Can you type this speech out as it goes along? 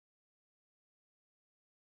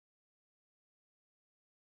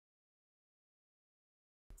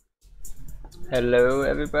Hello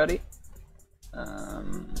everybody.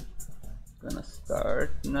 Um, gonna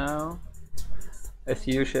start now. As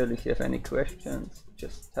usual, if you have any questions,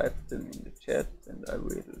 just type them in the chat and I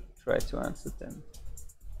will try to answer them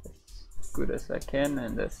as good as I can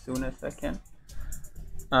and as soon as I can.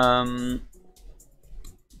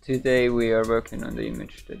 Today we are working on the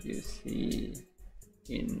image that you see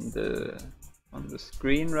on the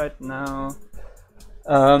screen right now.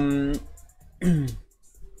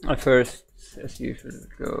 I first, as usual,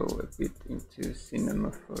 go a bit into Cinema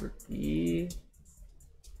 4D.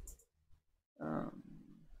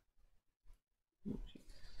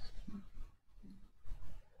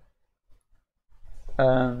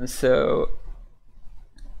 So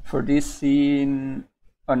for this scene,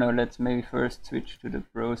 oh no, let's maybe first switch to the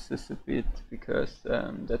process a bit, because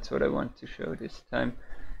that's what I want to show this time.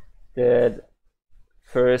 That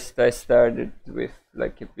first I started with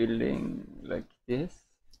like a building like this,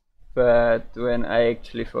 but when I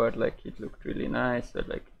actually thought like it looked really nice, I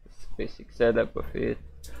like this basic setup of it.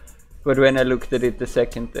 But when I looked at it the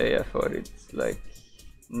second day, I thought it's like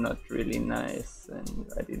not really nice and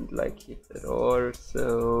I didn't like it at all.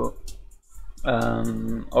 So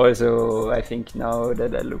also I think now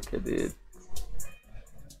that I look at it,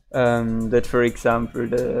 that for example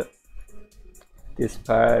this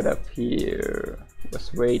part up here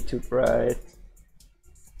was way too bright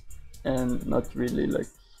and not really like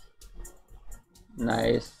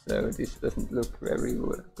nice, so this doesn't look very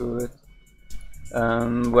good.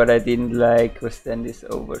 What I didn't like was then this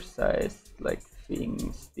oversized like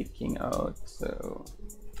thing sticking out, so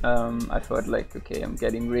I thought like, okay, I'm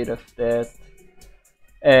getting rid of that.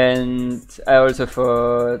 And I also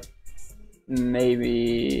thought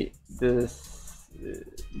maybe the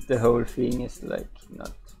whole thing is like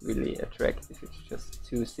not really attractive, it's just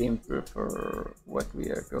too simple for what we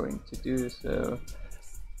are going to do. So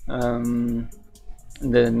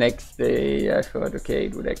the next day I thought, okay,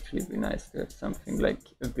 it would actually be nice to have something like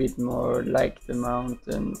a bit more like the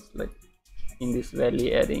mountains, like in this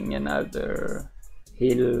valley, adding another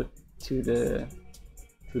hill to the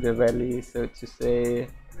valley, so to say,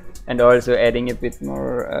 and also adding a bit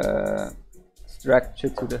more structure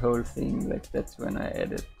to the whole thing. Like that's when I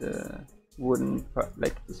added the wooden part,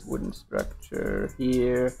 like this wooden structure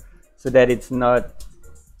here, so that it's not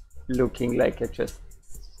looking like I just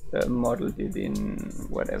modeled it in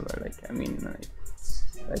whatever, like I mean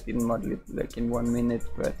I didn't model it like in 1 minute,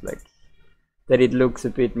 but like that it looks a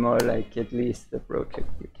bit more like at least the project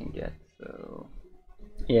you can get. So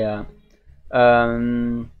yeah,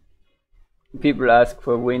 people ask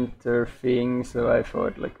for winter things, so I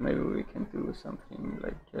thought like maybe we can do something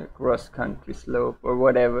like a cross-country slope or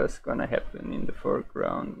whatever's gonna happen in the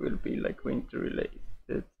foreground will be like winter related.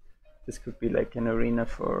 This could be like an arena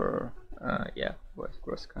for yeah,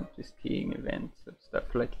 cross-country skiing events and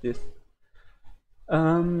stuff like this.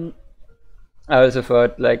 I also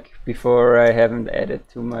thought like before I haven't added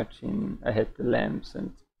too much in, I had the lamps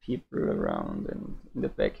and people around, and in the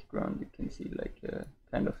background you can see like a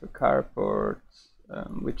kind of a carport,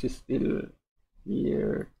 which is still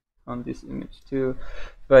here on this image too.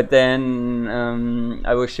 But then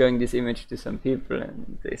I was showing this image to some people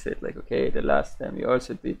and they said like, okay, the last time you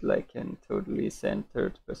also did like a totally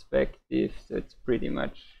centered perspective, so it's pretty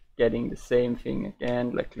much getting the same thing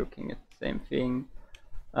again, like looking at the same thing.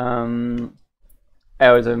 I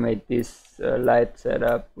also made this light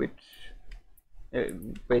setup, which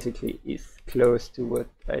basically is close to what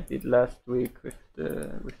I did last week with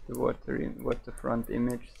the waterfront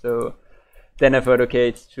image. So then I thought, okay,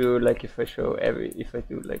 it's true, like if I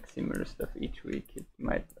do like similar stuff each week, it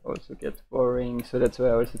might also get boring. So that's why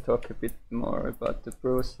I also talk a bit more about the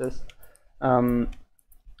process.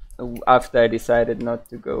 After I decided not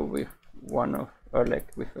to go with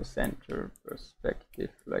with a center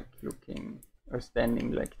perspective, like looking or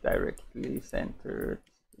standing like directly centered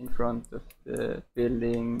in front of the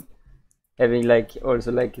building, having like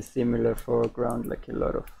also like a similar foreground, like a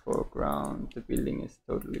lot of foreground, the building is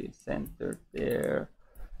totally centered there.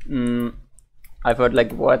 I thought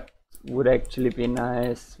like what would actually be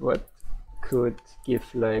nice, what could give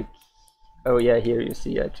like, oh yeah, here you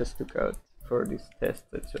see I just took out for this test,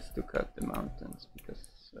 I just took out the mountains, because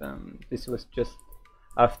this was just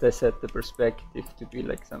after I set the perspective to be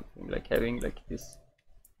like something like having like this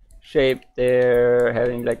shape there,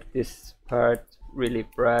 having like this part really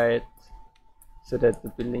bright so that the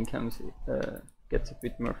building gets a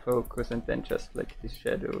bit more focus, and then just like these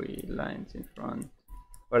shadowy lines in front,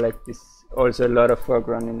 or like this also a lot of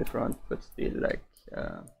foreground in the front, but still like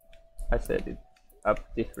I set it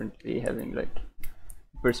up differently, having like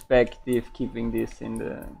perspective, keeping this in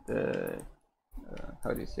the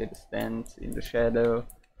how do you say, the stance in the shadow,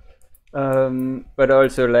 but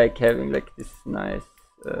also like having like this nice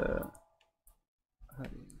how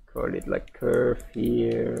do you call it, like curve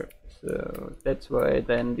here. So that's why I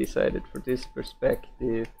then decided for this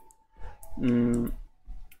perspective.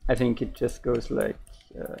 I think it just goes like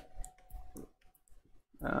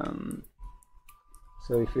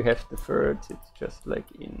so if you have the thirds, it's just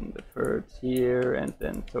like in the thirds here, and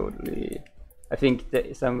then totally, I think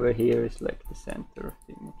that somewhere here is like the center of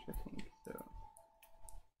the image, I think. So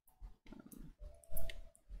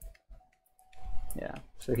yeah,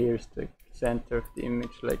 so here's the center of the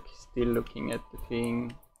image, like still looking at the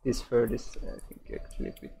thing. This third is, I think, actually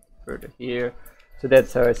a bit further here. So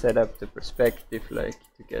that's how I set up the perspective, like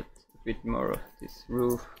to get a bit more of this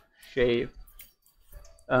roof shape.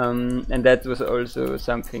 And that was also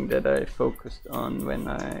something that I focused on when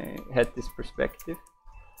I had this perspective.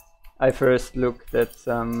 I first looked at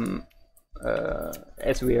some,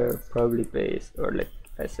 as we are probably based, or like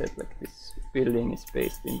I said, like this building is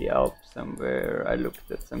based in the Alps somewhere. I looked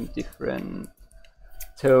at some different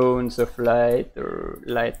tones of light or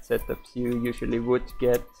light setups you usually would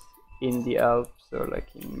get in the Alps or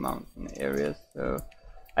like in mountain areas. So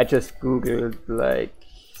I just googled like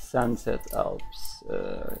sunset Alps,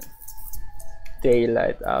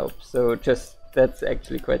 daylight Alps. So just that's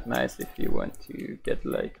actually quite nice if you want to get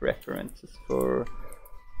like references for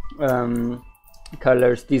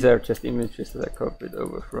colors. These are just images that I copied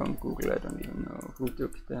over from Google. I don't even know who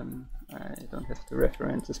took them. I don't have the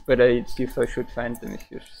references, but I should find them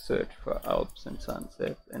if you search for Alps and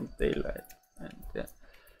sunset and daylight. And yeah,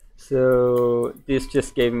 so this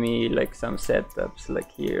just gave me like some setups,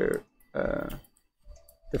 like here.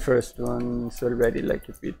 The first one is already like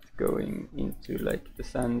a bit going into like the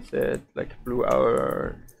sunset, like blue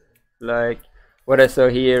hour. Like what I saw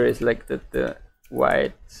here is like that the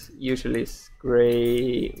white usually is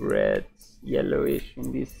gray, red, yellowish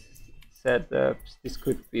in these setups. This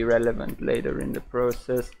could be relevant later in the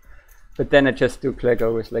process. But then I just took like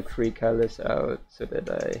always like 3 colors out so that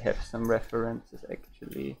I have some references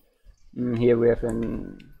actually. Here we have a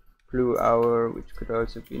blue hour, which could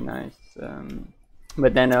also be nice.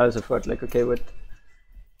 But then I also thought like, okay,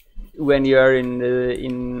 when you are in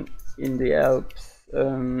the Alps,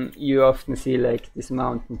 you often see like these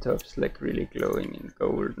mountaintops like really glowing in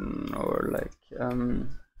golden or like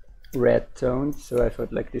red tones. So I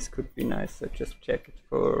thought like this could be nice. So just checked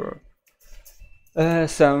for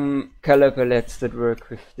some color palettes that work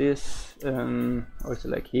with this. Also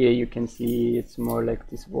like here you can see it's more like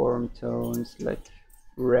these warm tones like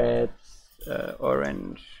red,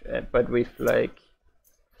 orange, but with like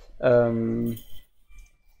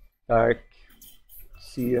dark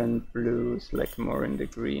cyan blues, like more in the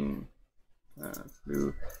green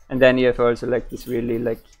blue. And then you have also like this really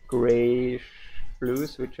like grayish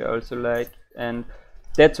blues, which I also like. And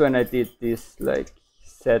that's when I did these like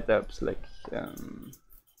setups, like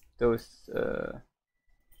those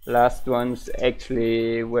last ones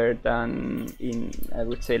actually were done in, I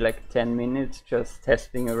would say, like 10 minutes, just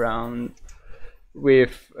testing around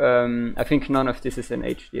with I think none of this is an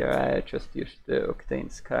HDRI. I just used the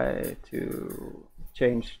Octane Sky to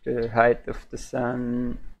change the height of the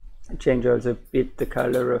sun, change also a bit the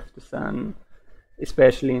color of the sun,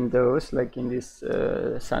 especially in those, like in these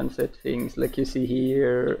sunset things, like you see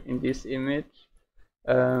here in this image.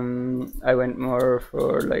 I went more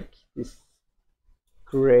for like this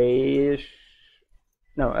grayish,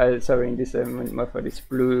 no, sorry, in this I went more for this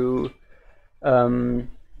blue,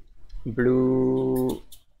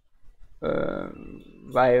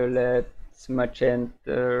 violet,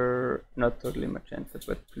 magenta, not totally magenta,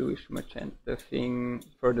 but bluish magenta thing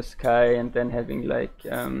for the sky, and then having like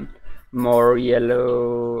more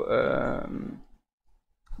yellow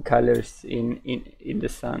colors in the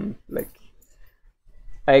sun. Like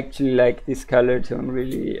I actually like this color tone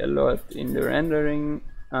really a lot in the rendering,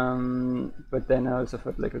 but then I also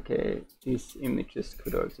thought like, okay, these images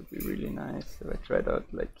could also be really nice, so I tried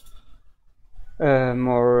out like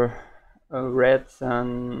more red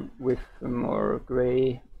sun with a more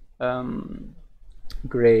gray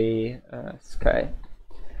sky.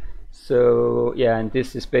 So yeah, and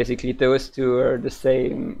this is basically, those two are the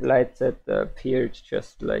same light setup. Here it's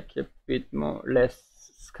just like a bit more less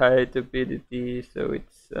sky turbidity, so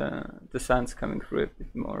it's the sun's coming through a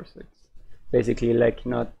bit more, so it's basically like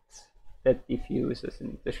not that diffuse, as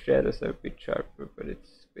in the shadows are a bit sharper, but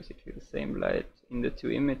it's basically the same light in the two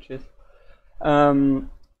images. And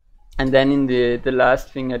then in the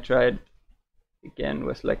last thing I tried again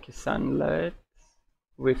was like a sunlight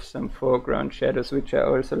with some foreground shadows, which I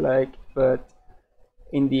also liked, but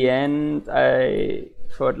in the end I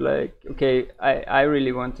thought like, okay, I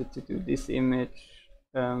really wanted to do this image,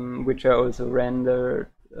 which I also rendered,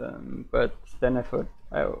 but then I thought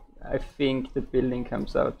I think the building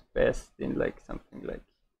comes out best in like something like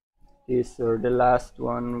this, or the last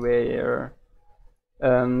one where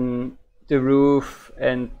the roof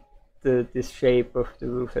and this shape of the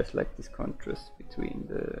roof has like this contrast between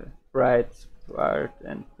the bright part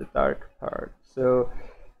and the dark part. So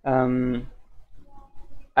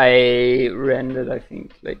I rendered, I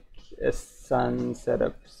think, like a sun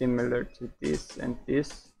setup similar to this and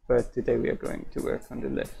this, but today we are going to work on the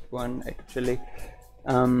left one actually.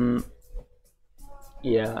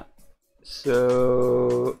 Yeah,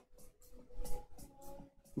 so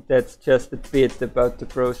that's just a bit about the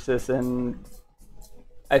process. And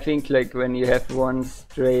I think like when you have one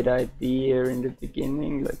straight idea in the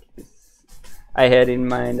beginning, like this, I had in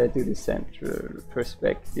mind I do the central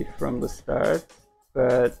perspective from the start,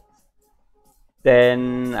 but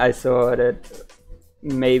then I saw that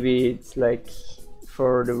maybe it's like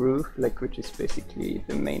for the roof, like, which is basically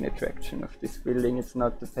the main attraction of this building, it's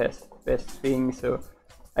not the best thing. So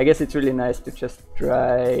I guess it's really nice to just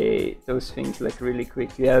try those things like really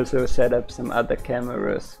quickly. I also set up some other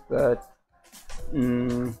cameras, but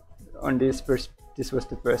on this was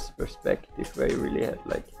the first perspective where you really had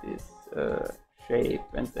like this shape,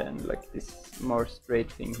 and then like this more straight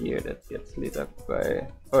thing here that gets lit up by,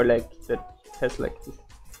 or like that has like this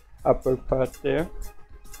upper part there.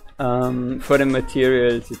 For the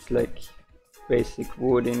materials, it's like basic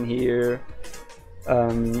wood in here.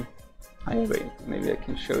 Maybe I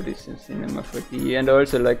can show this in Cinema 4D. And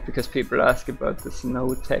also, like, because people ask about the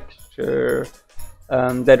snow texture,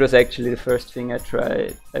 that was actually the first thing I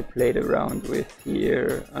tried. I played around with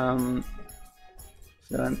here.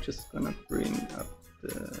 So I'm just gonna bring up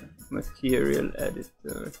the material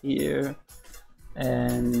editor here.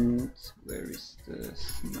 And where is the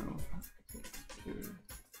snow texture?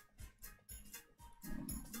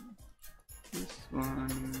 This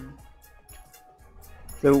one.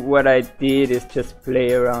 So what I did is just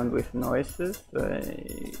play around with noises. I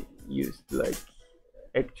used like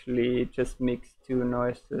actually just mixed two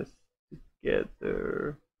noises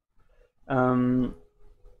together, and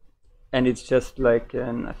it's just like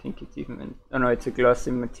I think it's even, oh no, it's a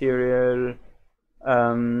glossy material.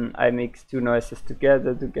 I mixed two noises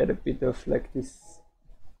together to get a bit of like this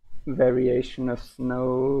variation of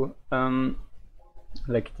snow,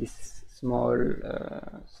 like this small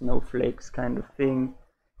snowflakes kind of thing.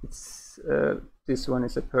 It's this one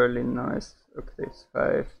is a Perlin noise, octaves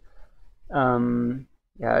 5.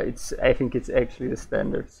 Yeah, I think it's actually the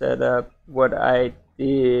standard setup. What I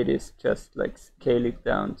did is just like scale it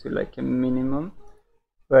down to like a minimum,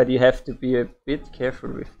 but you have to be a bit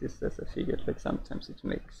careful with this, as I figured like sometimes it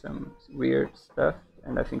makes some weird stuff.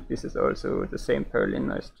 And I think this is also the same Perlin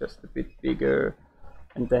noise, just a bit bigger.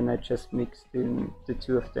 And then I just mixed in the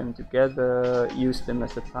two of them together, used them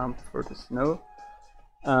as a pump for the snow.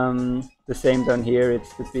 The same down here,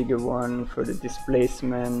 it's the bigger one for the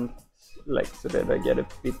displacement, like so that I get a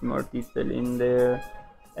bit more detail in there.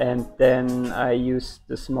 And then I used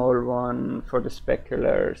the small one for the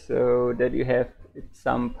specular, so that you have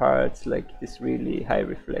some parts like this really high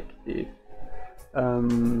reflective,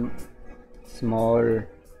 small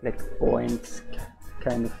like points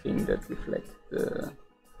kind of thing that reflect the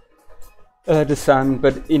sun,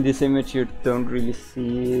 but in this image you don't really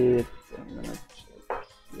see it. I'm gonna check,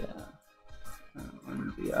 yeah,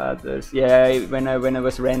 on the others. Yeah, when I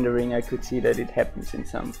was rendering, I could see that it happens in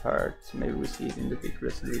some parts. Maybe we see it in the big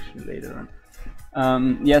resolution later on.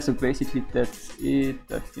 Yeah, so basically that's it.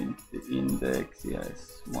 I think the index, yeah,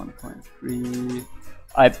 is 1.3.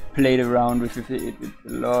 I played around with it a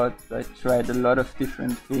lot. I tried a lot of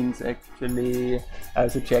different things actually. I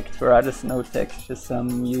also checked for other snow textures,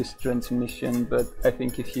 some use transmission, but I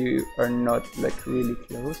think if you are not like really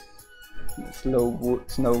close, snow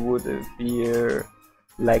would appear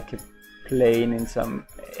like a plane in some,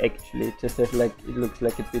 actually it just has like, it looks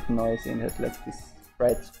like a bit noisy and has like these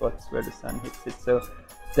bright spots where the sun hits it. So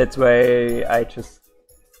that's why I just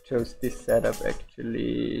chose this setup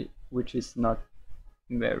actually, which is not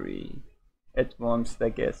very advanced I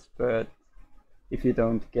guess, but if you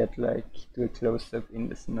don't get like to a close-up in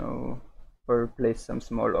the snow or place some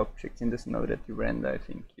small objects in the snow that you render, I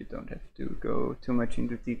think you don't have to go too much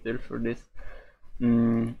into detail for this.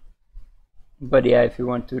 But yeah, if you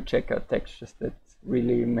want to check out textures that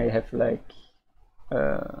really may have like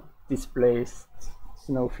displaced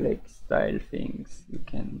snowflake style things, you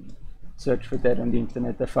can search for that on the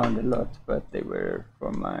internet. I found a lot, but they were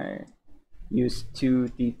for my use too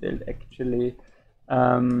detailed actually.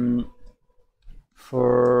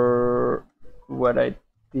 For what I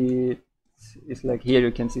did is like here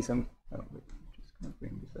you can see some. Oh, wait, I'm just gonna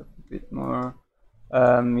bring this up a bit more.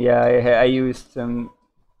 Yeah, I used some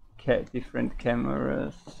different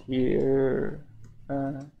cameras here,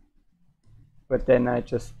 but then I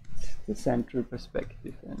just the central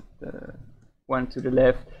perspective and one to the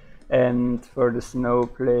left. And for the snow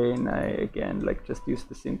plane, I again like just used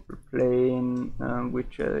the simple plane,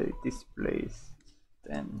 which I displaced.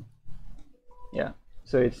 Then, yeah.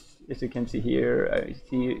 So it's, as you can see here, I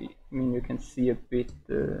mean you can see a bit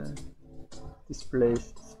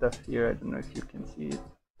displaced stuff here. I don't know if you can see it,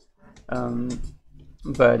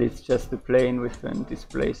 but it's just a plane with a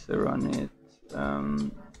displacer on it,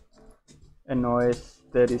 a noise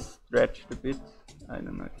that is stretched a bit. I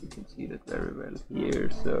don't know if you can see that very well here,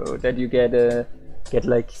 so that you get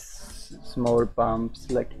like small bumps,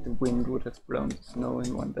 like the wind would have blown the snow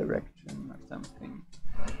in one direction or something.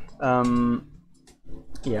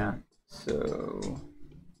 Yeah, so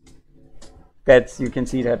that's, you can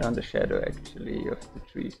see that on the shadow actually of the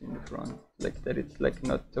trees in the front, like that it's like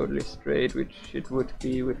not totally straight, which it would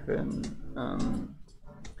be with a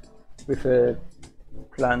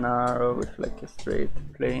planar or with like a straight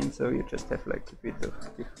plane, so you just have like a bit of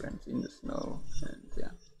difference in the snow. And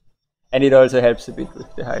yeah, and it also helps a bit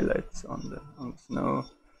with the highlights on the snow.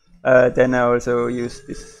 Then I also used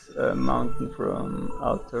this mountain from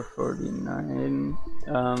Outer 49.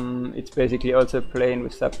 It's basically also a plane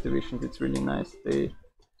with subdivisions. It's really nice. They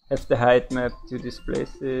have the height map to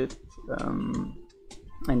displace it,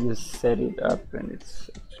 and you set it up, and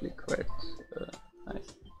it's actually quite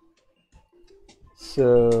nice.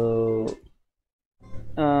 So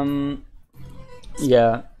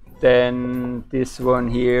yeah, then this one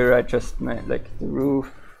here, I just made like the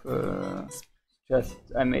roof.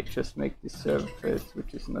 I may just make this surface,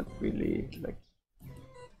 which is not really like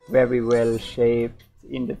very well shaped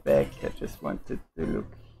in the back. I just wanted to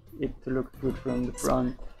look good from the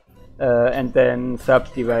front, and then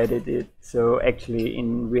subdivided it. So actually,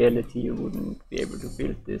 in reality, you wouldn't be able to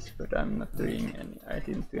build this, but I'm not doing any. I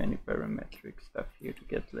didn't do any parametric stuff here to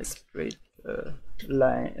get like straight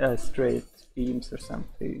straight beams or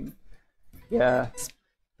something. Yeah.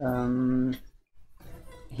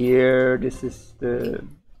 Here, this is the,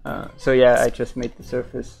 so yeah, I just made the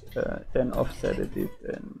surface, then offsetted it,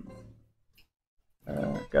 and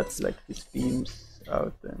got like these beams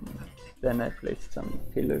out, and then I placed some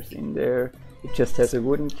pillars in there. It just has a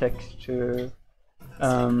wooden texture.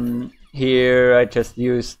 Here I just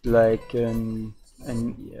used like an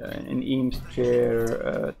Eames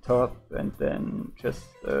chair top, and then just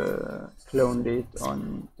cloned it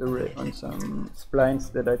on some splines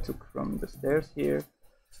that I took from the stairs here.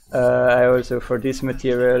 I also, for this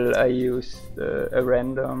material, I used a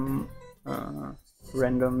random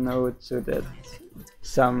node, so that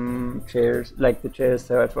some chairs, like the chairs,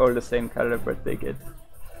 have all the same color, but they get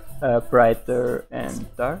brighter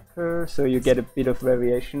and darker, so you get a bit of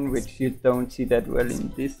variation, which you don't see that well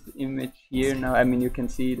in this image here now. I mean, you can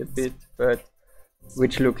see it a bit, but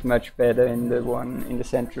which looks much better in the one in the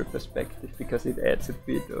central perspective, because it adds a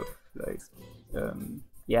bit of like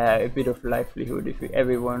yeah, a bit of livelihood. If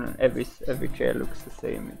every chair looks the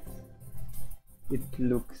same, it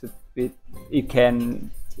looks a bit, it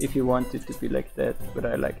can, if you want it to be like that, but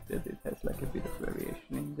I like that it has like a bit of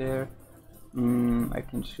variation in there. I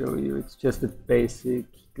can show you, it's just a basic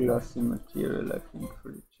glossy material, I think,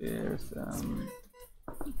 for the chairs.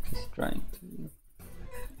 Just trying to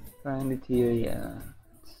find it here. Yeah,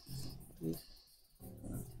 it's this.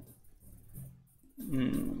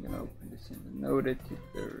 I'm gonna open this in the node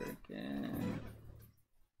editor again.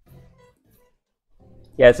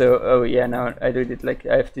 Yeah, so, oh yeah, now I did it like,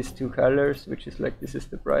 I have these two colors, which is like, this is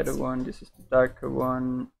the brighter one, this is the darker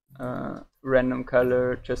one. Random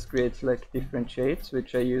color just creates like different shades,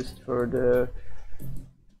 which I used for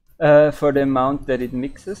the amount that it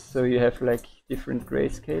mixes. So you have like different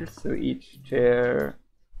grayscales, so each chair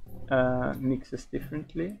mixes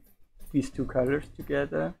differently, these two colors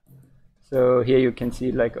together. So here you can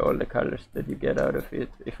see like all the colors that you get out of it.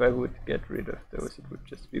 If I would get rid of those, it would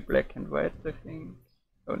just be black and white, I think.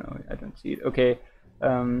 Oh no, I don't see it. Okay,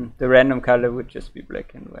 the random color would just be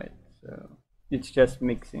black and white. So it's just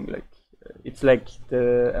mixing, like it's like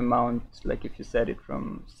the amount, like if you set it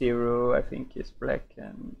from 0, I think is black,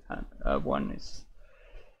 and 1 is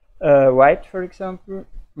white, for example.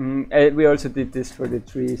 We also did this for the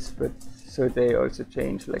trees, but so they also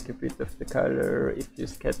change like a bit of the color if you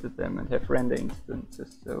scatter them and have render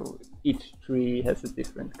instances. So each tree has a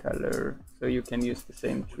different color, so you can use the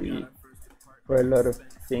same tree for a lot of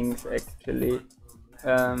things actually.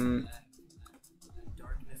 Yeah.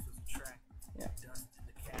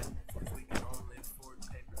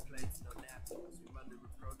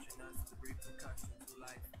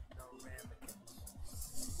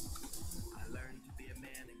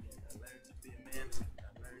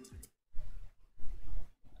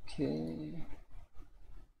 Okay.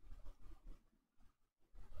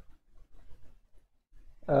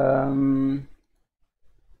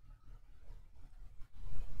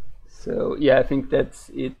 So yeah, I think that's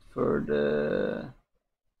it for the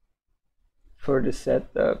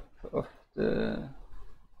setup of the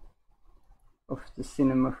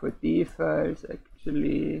Cinema 4D files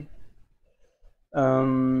actually.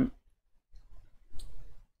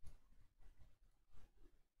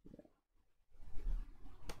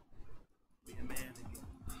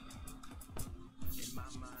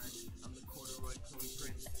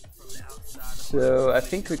 So I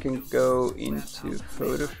think we can go into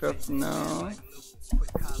Photoshop now.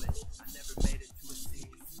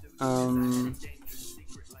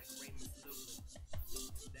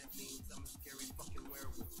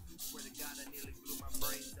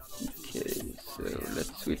 Okay, so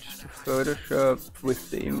let's switch to Photoshop with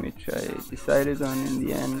the image I decided on in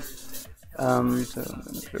the end. So I'm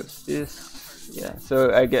gonna close this. Yeah,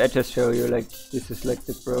 so I just show you, like, this is like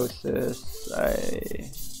the process I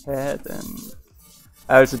had, and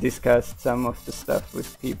I also discussed some of the stuff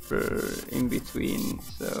with people in between.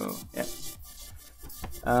 So yeah.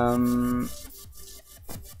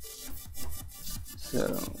 So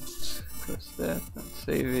close that and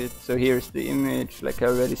save it. So here's the image, like I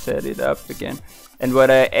already set it up again. And what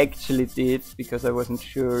I actually did, because I wasn't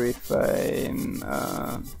sure if I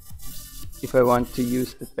want to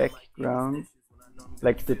use the background,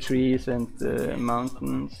 like the trees and the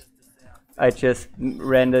mountains, I just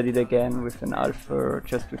rendered it again with an alpha,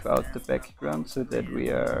 just without the background, so that we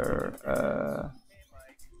are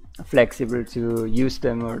flexible to use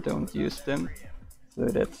them or don't use them. So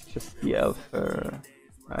that's just the alpha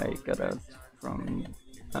I got out from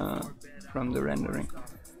the rendering.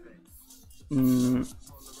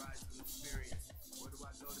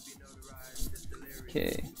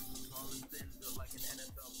 Okay.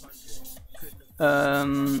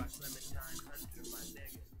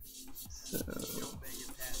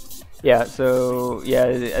 So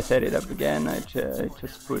I set it up again. I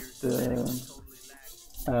just put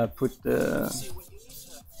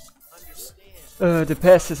the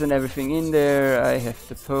passes and everything in there. I have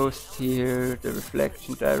the post here, the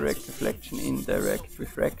reflection, direct reflection, indirect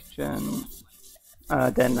refraction.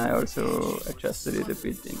 Then I also adjusted it a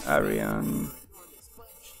bit in Arion.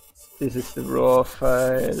 This is the raw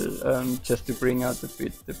file, just to bring out a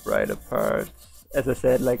bit the brighter parts. As I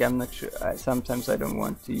said, like, I'm not sure, sometimes I don't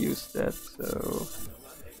want to use that, so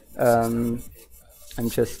I'm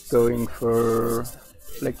just going for,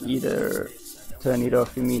 like, either turn it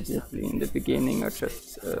off immediately in the beginning or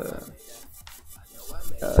just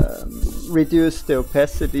reduce the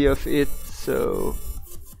opacity of it. So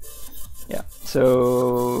yeah,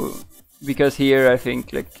 so because here I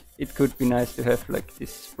think, like, it could be nice to have, like,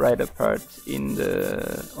 this brighter part in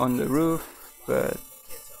on the roof, but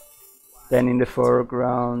then in the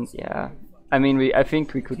foreground, yeah, I mean, I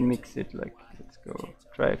think we could mix it, like, let's go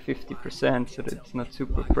try 50% so that it's not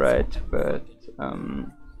super bright, but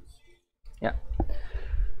yeah.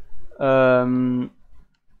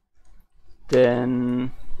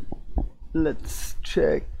 Then let's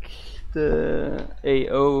check the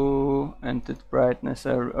AO and the brightness.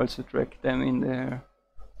 I'll also drag them in there.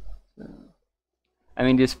 So, I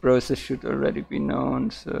mean, this process should already be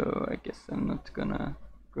known, so I guess I'm not gonna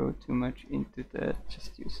go too much into that.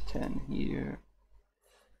 Just use 10 here.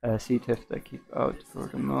 Seed heft I keep out for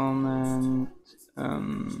the moment.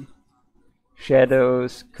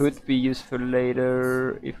 Shadows could be useful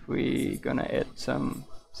later if we gonna add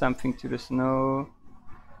something to the snow.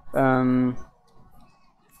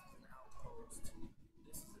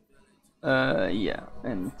 Yeah,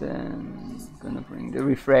 and then I'm gonna bring the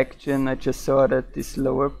refraction. I just saw that this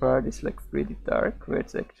lower part is, like, pretty dark where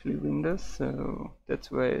it's actually windows, so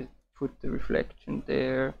that's why I put the reflection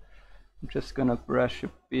there. I'm just gonna brush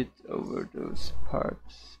a bit over those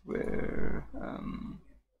parts where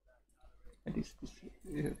at least this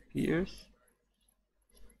appears.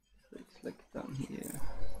 So it's, like, down here.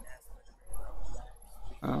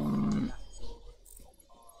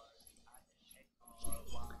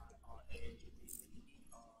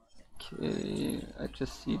 Okay, I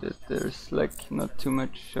just see that there's, like, not too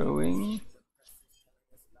much showing.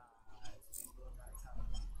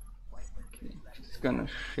 Okay, just gonna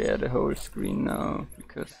share the whole screen now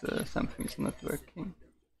because something's not working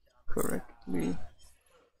correctly.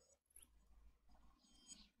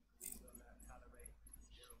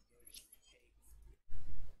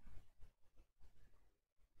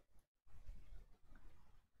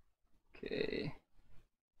 Okay.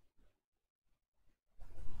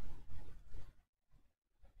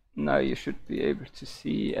 Now you should be able to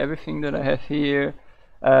see everything that I have here.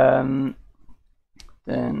 Then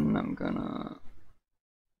I'm gonna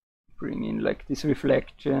bring in like these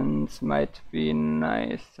reflections. Might be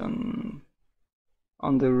nice on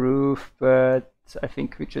the roof, but I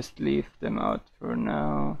think we just leave them out for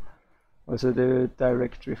now. Also the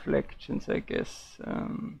direct reflections, I guess,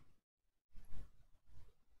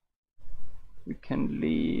 we can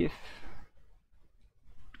leave.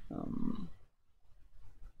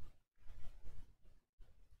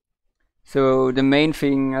 So the main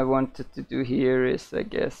thing I wanted to do here is, I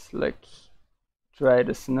guess, like try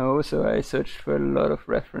the snow. So I searched for a lot of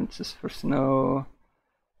references for snow,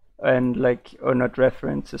 and like, or not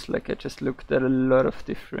references, like I just looked at a lot of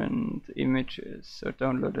different images, or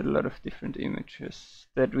downloaded a lot of different images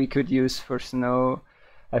that we could use for snow.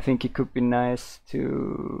 I think it could be nice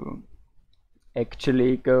to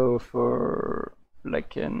actually go for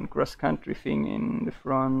like a cross-country thing in the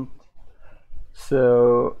front,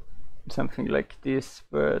 so something like this,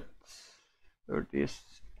 but or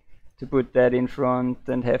this, to put that in front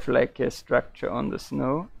and have like a structure on the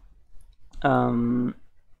snow.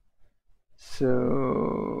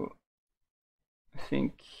 So I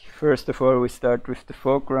think first of all we start with the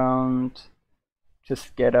foreground,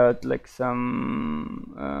 just get out like some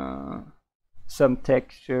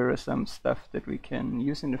texture or some stuff that we can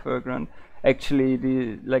use in the foreground. Actually,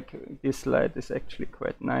 this slide is actually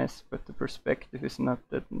quite nice, but the perspective is not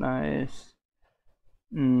that nice,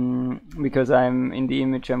 because I'm in the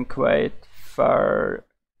image, I'm quite far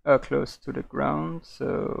close to the ground,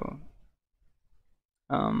 so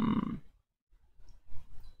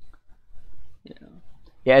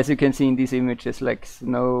yeah, as you can see in these images, like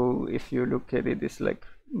snow, if you look at it, is like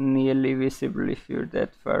nearly visible if you're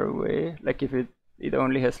that far away. Like if it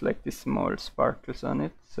only has like these small sparkles on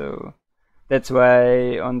it, so that's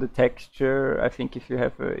why on the texture, I think if you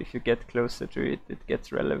get closer to it, it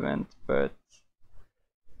gets relevant. But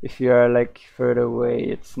if you are like further away,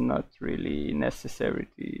 it's not really necessary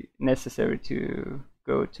to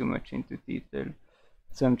go too much into detail.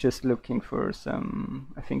 So I'm just looking for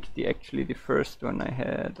some, I think the first one I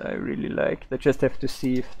had I really liked. I just have to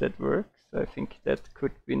see if that works. I think that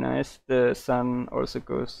could be nice. The sun also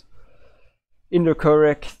goes in the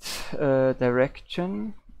correct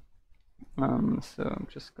direction. So I'm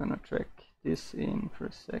just gonna track this in for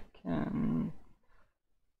a second.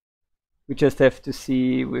 We just have to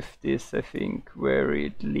see with this, I think, where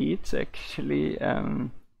it leads actually.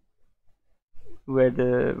 Where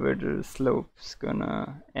the slope's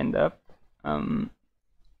gonna end up. Oh,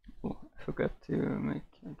 I forgot to make.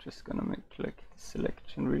 I'm just gonna make like the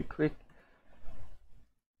selection real quick.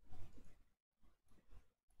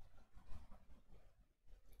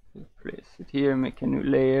 Place it here. Make a new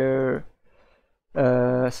layer.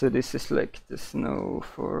 So this is like the snow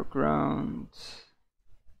foreground.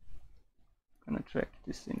 Gonna track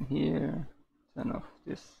this in here. Turn off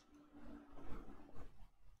this.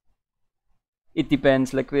 It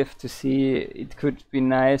depends, like we have to see, it could be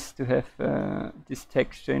nice to have this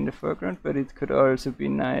texture in the foreground, but it could also be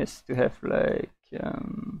nice to have like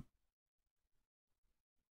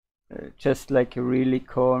just like a really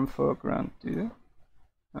calm foreground too.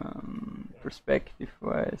 Perspective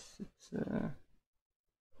wise, it's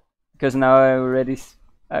because now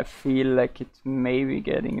I feel like it's maybe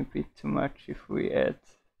getting a bit too much if we add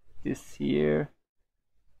this here.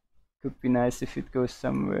 Could be nice if it goes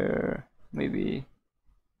somewhere, maybe,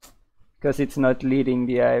 because it's not leading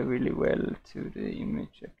the eye really well to the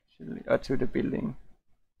image actually, or to the building.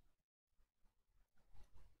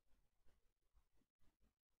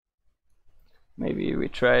 Maybe we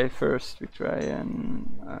try a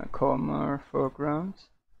calmer foreground.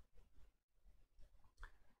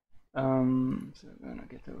 So I'm gonna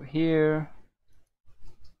get over here.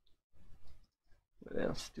 What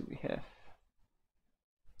else do we have?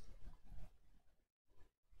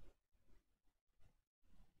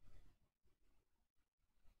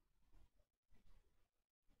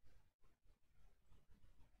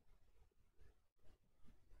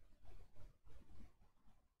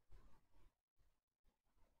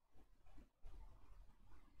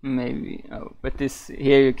 Maybe, oh, but this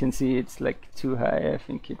here you can see it's like too high. I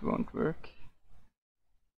think it won't work.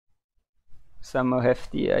 Somehow have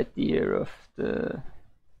the idea of the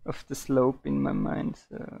slope in my mind,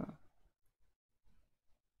 so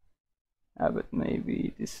but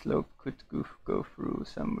maybe this slope could go through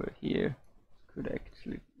somewhere here. Could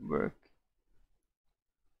actually work.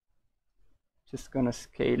 Just gonna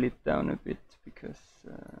scale it down a bit because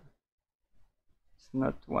it's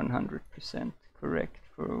not 100% correct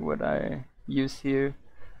for what I use here.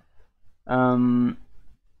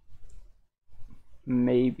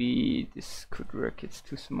 Maybe this could work. It's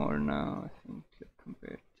too small now, I think, like,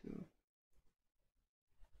 compared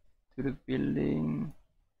to the building.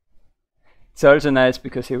 It's also nice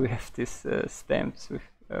because here we have these stamps with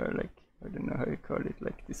like, I don't know how you call it,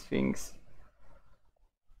 like these things,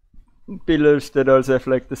 pillars that also have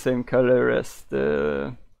like the same color as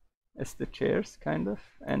the chairs, kind of,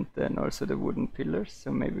 and then also the wooden pillars.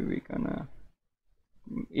 So maybe we're gonna,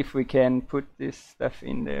 if we can put this stuff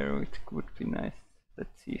in there, it would be nice.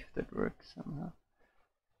 Let's see if that works somehow.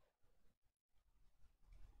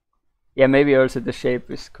 Yeah, maybe also the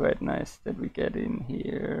shape is quite nice that we get in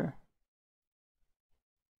here.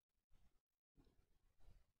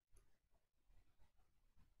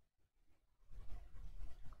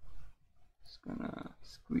 Just gonna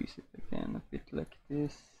squeeze it again a bit like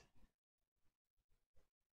this.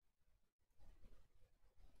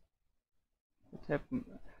 What happened?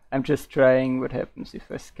 I'm just trying what happens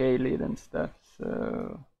if I scale it and stuff,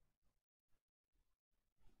 so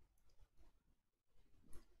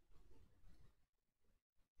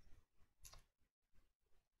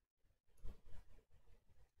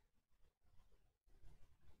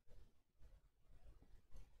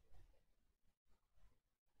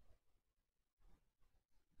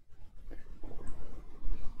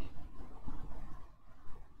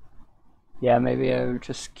yeah, maybe I will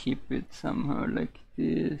just keep it somehow like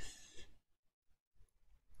this,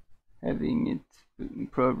 having it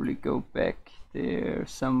probably go back there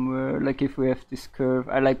somewhere. Like if we have this curve,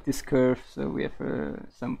 I like this curve, so we have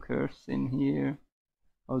some curves in here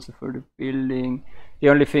also for the building. The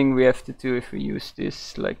only thing we have to do if we use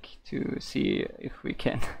this, like, to see if we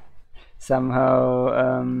can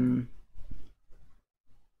somehow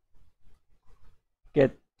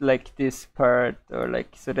get like this part, or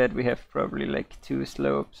like so that we have probably like two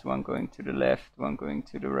slopes, one going to the left, one going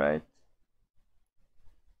to the right,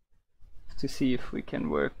 to see if we can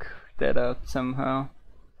work that out somehow.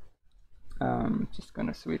 Just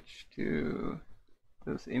gonna switch to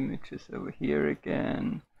those images over here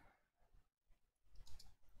again.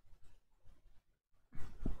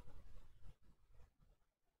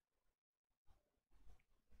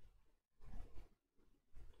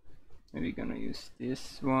 Maybe gonna use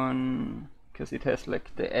this one because it has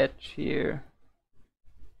like the edge here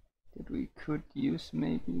that we could use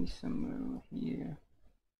maybe somewhere over here.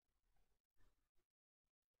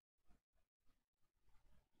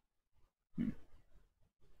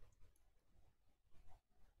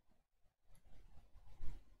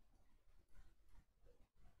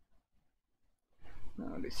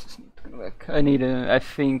 No, this is not gonna work. I need I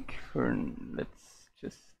think let's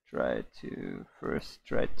just try to first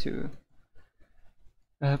try to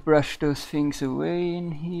brush those things away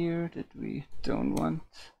in here that we don't want.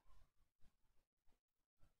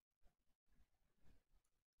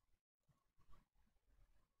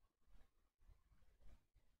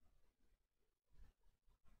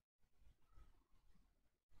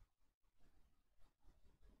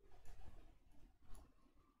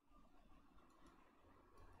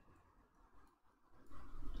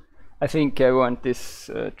 I think I want this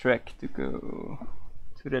track to go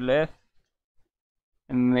to the left,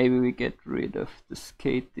 and maybe we get rid of the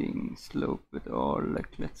skating slope at all.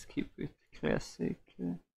 Like, let's keep it classic.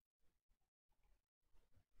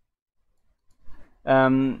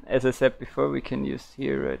 As I said before, we can use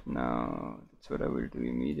here right now. That's what I will do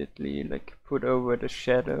immediately. Like, put over the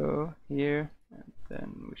shadow here, and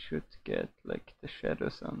then we should get like the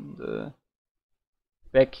shadows on the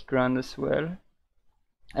background as well.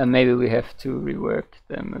 And maybe we have to rework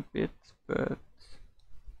them a bit, but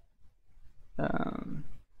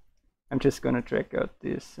I'm just gonna drag out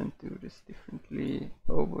this and do this differently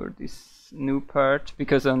over this new part,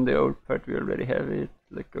 because on the old part we already have it.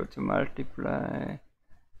 Like, go to multiply,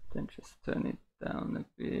 then just turn it down a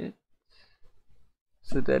bit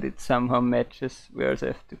so that it somehow matches. We also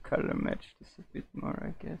have to color match this a bit more,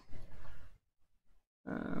 I guess.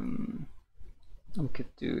 We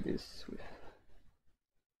could do this with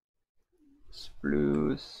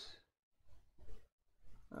blues.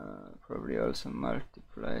 Probably also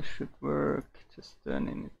multiply should work, just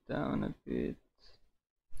turning it down a bit,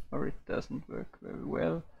 or it doesn't work very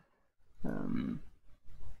well.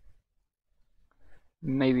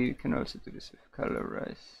 Maybe you can also do this with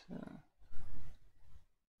colorize.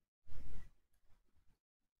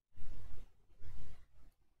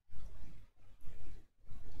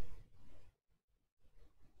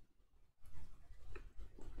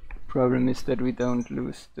 Problem is that we don't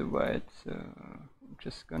lose the white, so I'm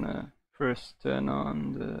just gonna first turn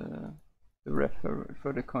on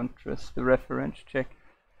for the contrast, the reference check.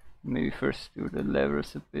 Maybe first do the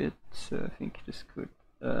levels a bit. So I think this could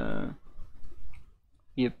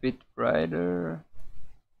be a bit brighter,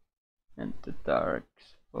 and the dark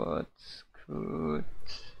spots could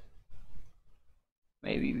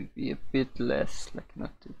maybe be a bit less, like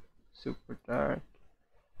not too super dark.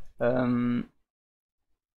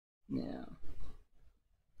 Yeah.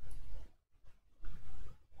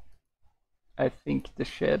 I think the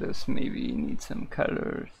shadows maybe need some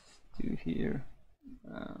colors too here.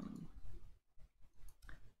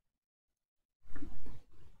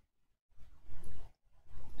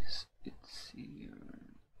 It's here.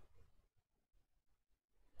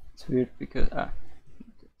 It's weird because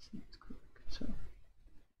that's not correct. So.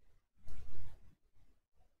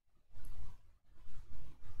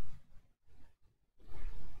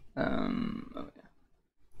 Oh yeah,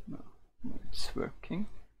 no, it's working.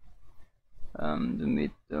 The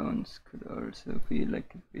mid-tones could also be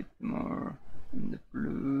like a bit more in the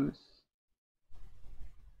blues.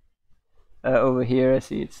 Over here I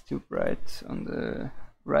see it's too bright on the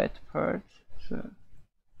right part, so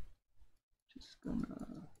just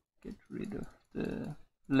gonna get rid of the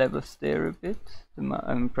levels there a bit.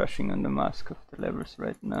 I'm brushing on the mask of the levels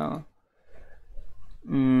right now.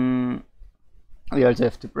 We also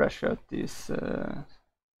have to brush out these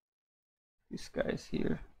guys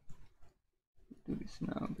here. Do this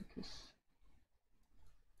now because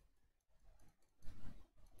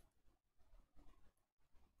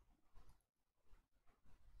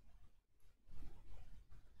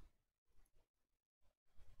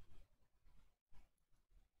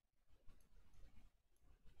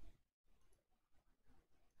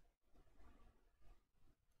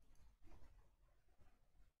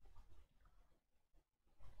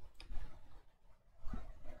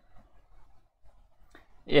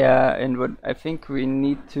yeah, and what I think we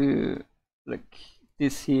need to like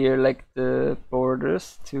this here, like the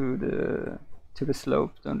borders to the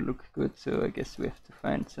slope don't look good, so I guess we have to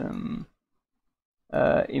find some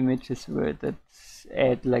images where that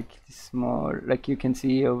add like this small, like you can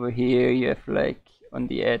see over here you have like on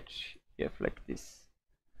the edge you have like this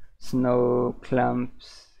snow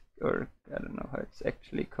clumps, or I don't know how it's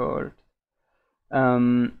actually called.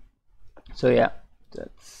 So yeah,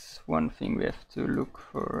 that's one thing we have to look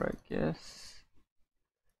for, I guess.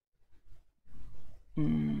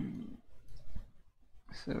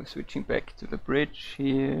 So switching back to the bridge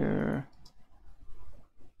here,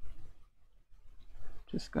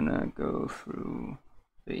 just gonna go through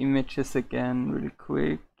the images again really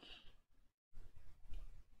quick.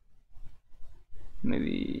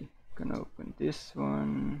 Maybe gonna open this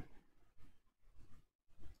one.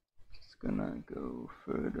 Just gonna go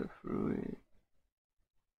further through it.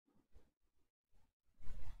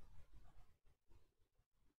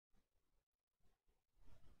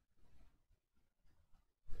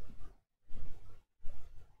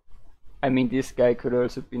 I mean, this guy could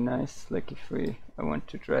also be nice, like if I want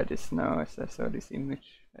to try this now as I saw this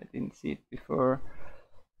image, I didn't see it before.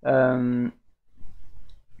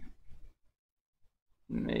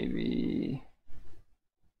 Maybe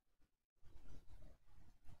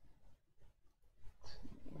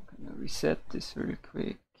I'm gonna reset this really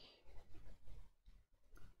quick.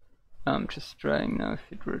 I'm just trying now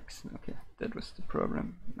if it works. Okay, that was the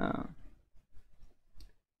problem.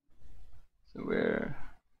 So we're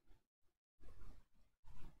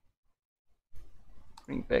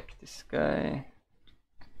bring back this guy.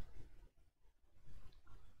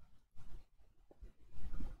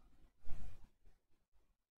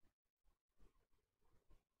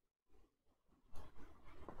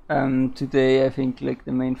 Today I think like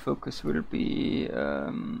the main focus will be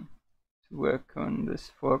to work on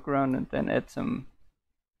this foreground and then add some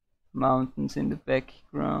mountains in the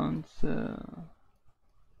background.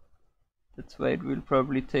 That's why it will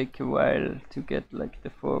probably take a while to get like the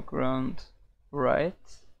foreground right.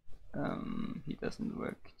 He doesn't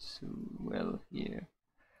work too well here.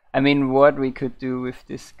 I mean, what we could do with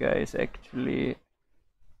this guy is actually,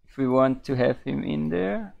 if we want to have him in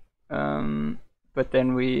there, but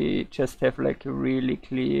then we just have like a really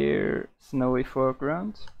clear snowy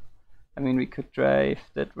foreground. I mean, we could try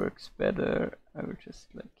if that works better. I will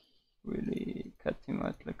just like really cut him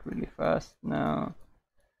out like really fast now,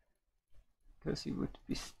 because he would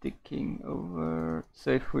be sticking over.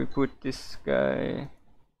 So if we put this guy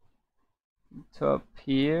on top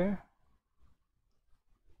here,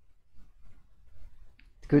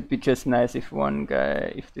 it could be just nice if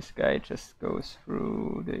this guy just goes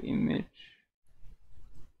through the image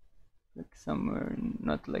like somewhere,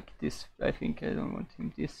 not like this. I think I don't want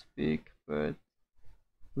him this big, but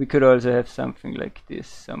we could also have something like this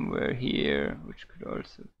somewhere here, which could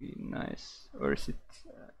also be nice. Or is it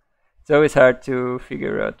it's always hard to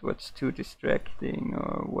figure out what's too distracting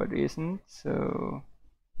or what isn't, so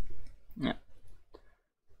yeah,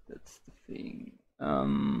 that's the thing.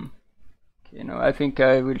 Okay, no, I think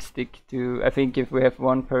I will stick to, I think if we have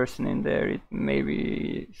one person in there, it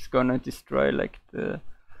maybe is gonna destroy like the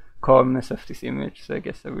calmness of this image, so I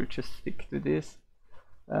guess I will just stick to this.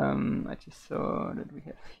 I just saw that we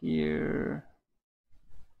have here,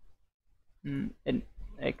 and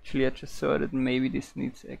actually I just saw that maybe this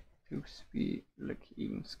needs to be like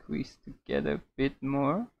even squeezed together a bit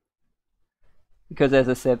more. Because as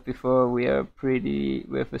I said before, we have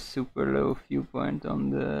a super low viewpoint on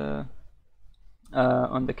the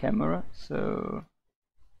camera, so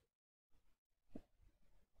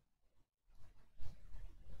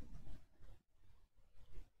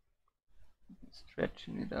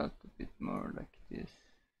stretching it out a bit more like this,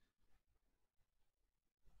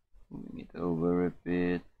 moving it over a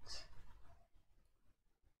bit.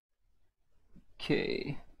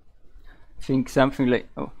 Okay, I think something like,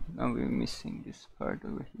 oh, now we're missing this part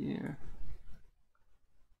over here.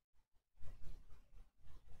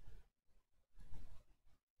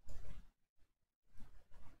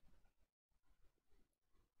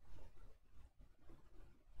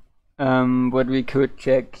 What we could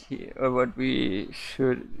check here, or what we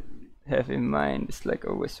should have in mind, is like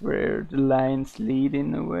always where the lines lead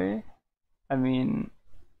in a way. I mean,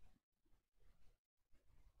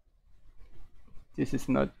 this is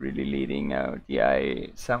not really leading out the eye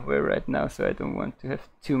somewhere right now, so I don't want to have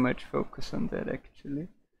too much focus on that actually.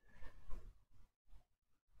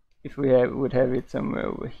 If we would have it somewhere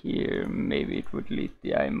over here, maybe it would lead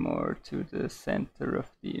the eye more to the center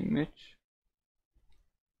of the image.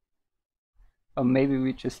 Or maybe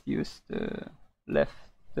we just use the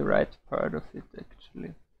right part of it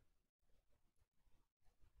actually.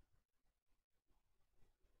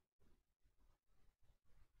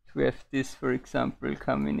 If we have this, for example,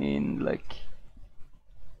 coming in like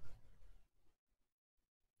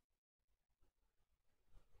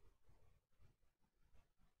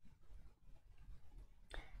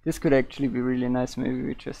this, could actually be really nice. Maybe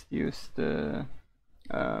we just use the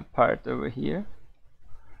part over here.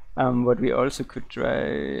 What we also could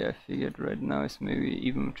try, I figured right now, is maybe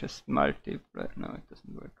even just multi. Right now it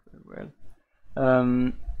doesn't work very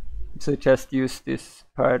well. So just use this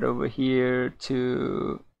part over here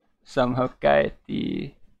to somehow guide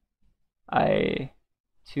the eye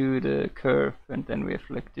to the curve, and then we have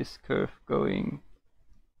like this curve going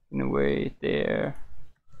in a way there.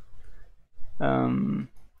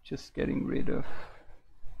 Just getting rid of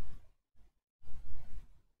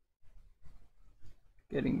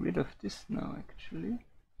this now actually.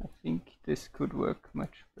 I think this could work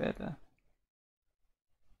much better.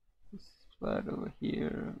 This part over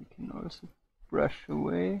here we can also brush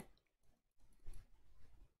away.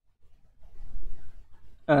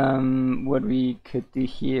 What we could do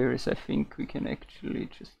here is, I think we can actually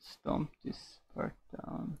just stomp this part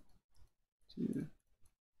down to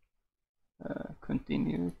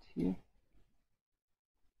continue it here.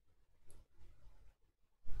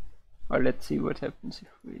 Or let's see what happens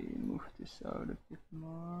if we move this out a bit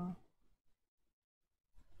more.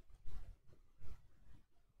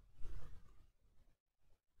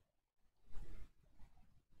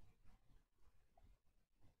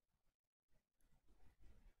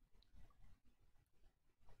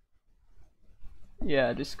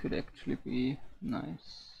 Yeah, this could actually be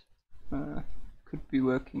nice. Could be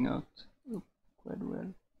working out quite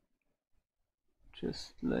well.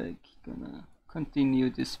 Just like gonna continue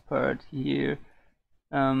this part here.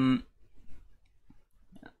 I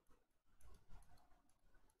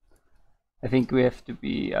think we have to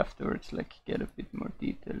be afterwards like get a bit more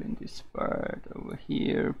detail in this part over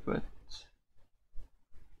here, but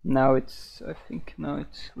now it's, I think now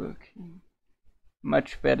it's working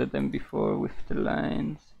much better than before with the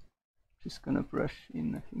lines. Just gonna brush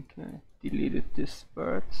in. I think I deleted this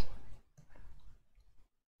part.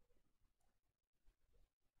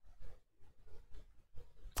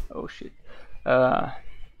 Oh shit. I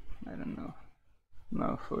don't know.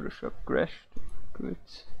 Now Photoshop crashed. Good.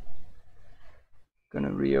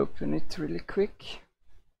 Gonna reopen it really quick.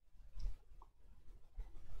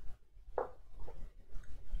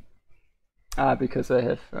 Because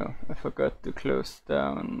I forgot to close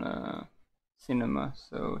down Cinema,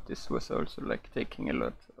 so this was also like taking a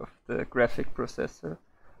lot of the graphic processor.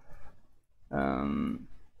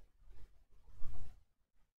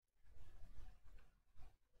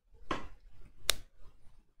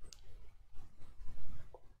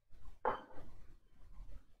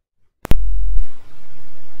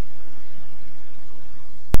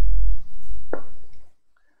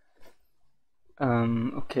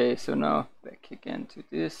 Okay, so now back again to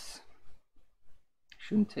this.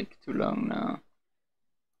 Shouldn't take too long now.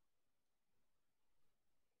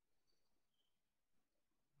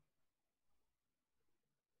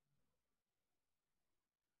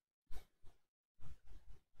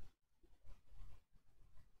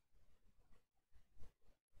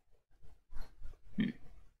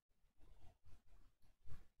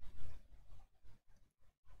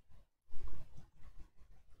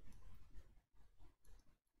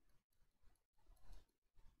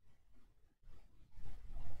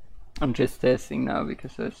 I'm just testing now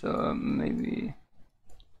because I saw maybe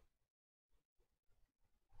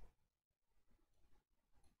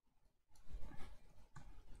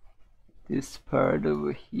this part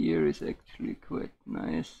over here is actually quite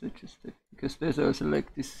nice. I just because there's also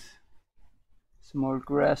like this small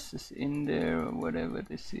grasses in there or whatever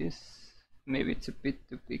this is. Maybe it's a bit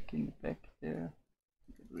too big in the back there.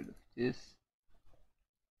 Get rid of this.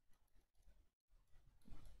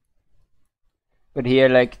 But here,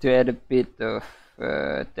 like to add a bit of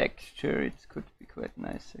texture, it could be quite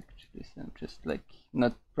nice actually. So I'm just like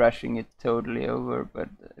not brushing it totally over, but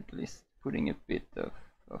at least putting a bit of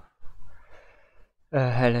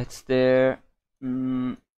highlights there.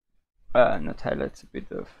 Not highlights, a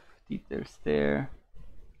bit of details there.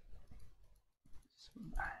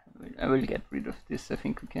 I will get rid of this. I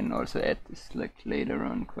think we can also add this like later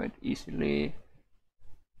on quite easily.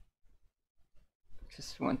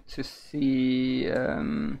 Just want to see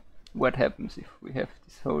what happens if we have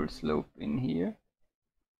this whole slope in here.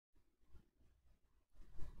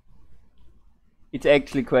 It's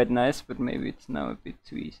actually quite nice, but maybe it's now a bit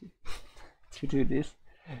too easy to do this.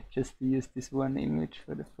 Just to use this one image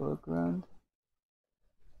for the foreground.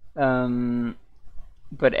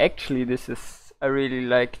 But actually this is, I really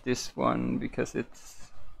like this one because it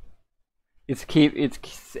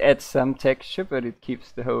adds some texture, but it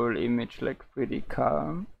keeps the whole image like pretty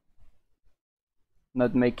calm,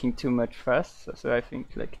 not making too much fuss. So I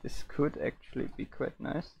think like this could actually be quite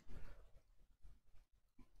nice.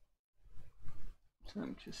 So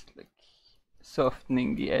I'm just like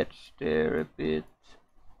softening the edge there a bit.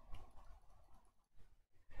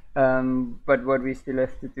 But what we still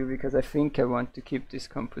have to do, because I think I want to keep this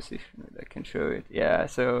composition, I can show it. Yeah,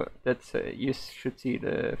 so that's you should see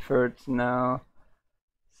the thirds now.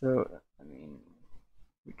 So I mean,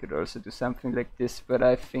 we could also do something like this, but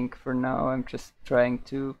I think for now I'm just trying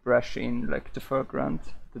to brush in like the foreground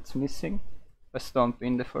that's missing, or stomp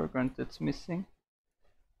in the foreground that's missing.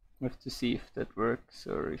 We have to see if that works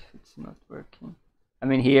or if it's not working. I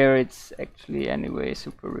mean, here it's actually anyway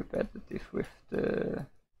super repetitive with the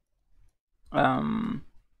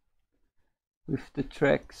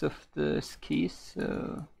tracks of the skis,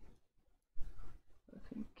 so I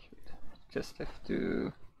think we just have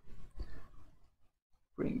to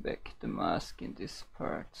bring back the mask in this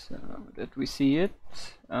part so that we see it.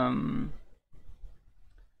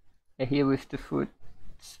 Here with the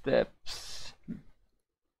footsteps,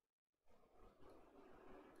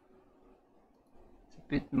 it's a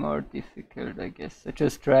bit more difficult, I guess. I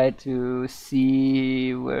just try to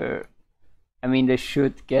see where, I mean, they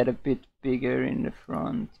should get a bit bigger in the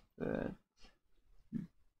front, but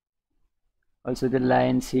also the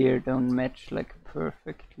lines here don't match like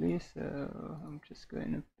perfectly, so I'm just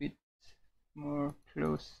going a bit more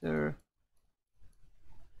closer.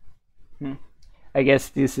 I guess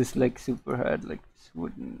this is like super hard, like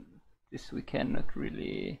this we cannot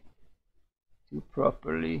really do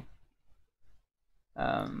properly.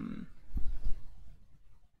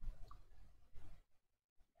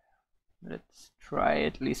 Let's try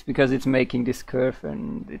at least, because it's making this curve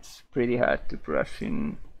and it's pretty hard to brush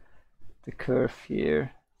in the curve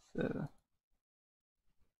here. So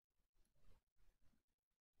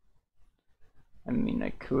I mean,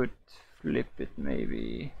 I could flip it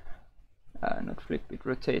maybe, not flip it,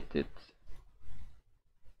 rotate it.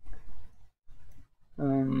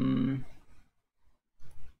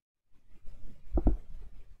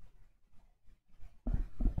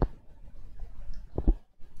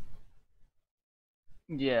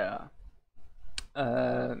 Yeah,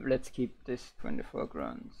 let's keep this 24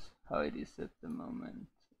 grounds how it is at the moment.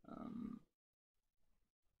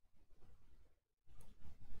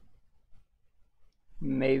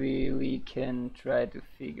 Maybe we can try to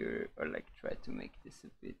figure, or like try to make this a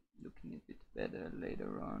bit looking a bit better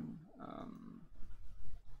later on.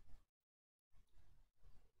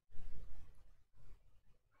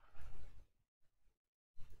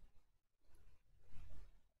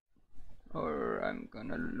 Or I'm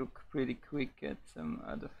gonna look pretty quick at some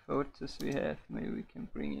other photos we have. Maybe we can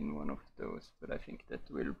bring in one of those, but I think that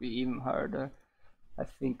will be even harder. I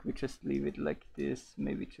think we just leave it like this,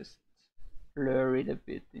 maybe just blur it a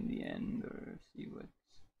bit in the end, or see what,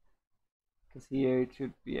 because here it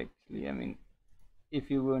should be actually, I mean, if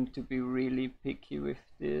you want to be really picky with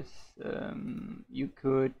this, you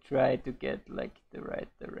could try to get like the right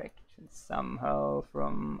direction somehow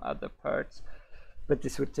from other parts, but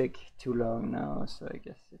this would take too long now, so I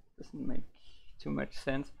guess it doesn't make too much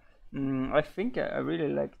sense. I think I really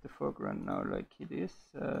like the foreground now like it is,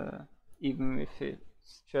 even if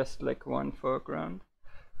it's just like one foreground.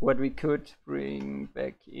 what we could bring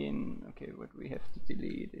back in, okay, what we have to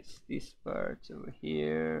delete is this part over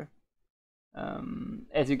here.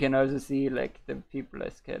 As you can also see, like the people I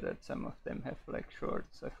scattered, some of them have like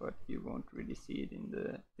shorts. I thought you won't really see it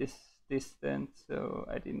in this distance, so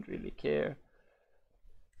I didn't really care.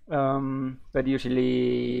 But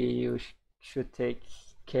usually you should take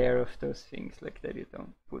care of those things, like that you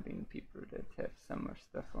don't put in people that have summer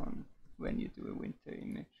stuff on when you do a winter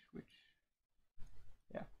image, which,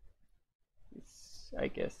 yeah, it's, I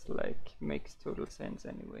guess, like makes total sense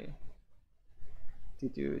anyway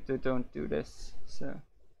to don't do this. So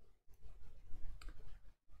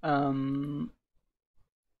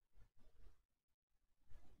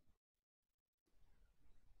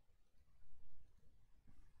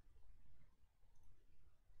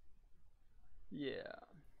yeah,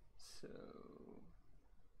 so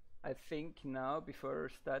I think now, before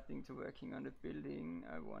starting to working on the building,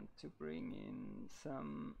 I want to bring in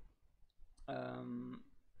some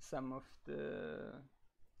of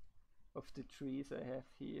the trees I have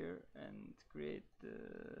here and create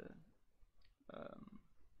the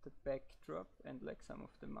backdrop and like some of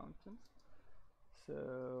the mountains.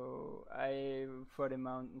 So for the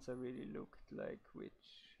mountains I really looked like which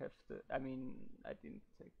have I mean, I didn't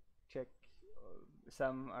check,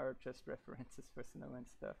 some are just references for snow and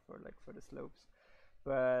stuff, or like for the slopes,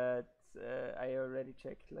 but I already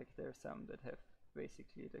checked, like there are some that have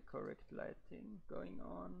basically the correct lighting going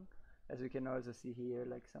on. As we can also see here,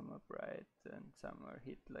 like some are bright and some are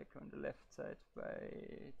hit like on the left side by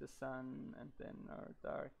the sun and then are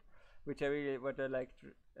dark, which what I liked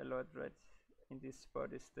a lot right in this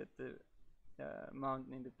spot is that the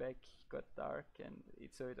mountain in the back got dark, and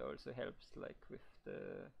so it also helps like with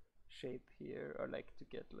the shape here, or like to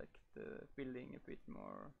get like the building a bit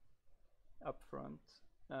more up front.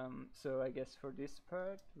 So I guess for this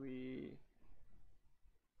part we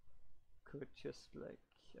could just like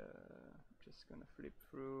just gonna flip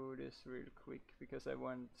through this real quick because I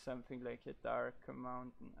want something like a darker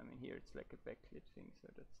mountain. I mean, here it's like a backlit thing, so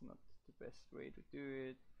that's not the best way to do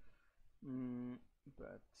it.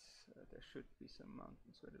 But there should be some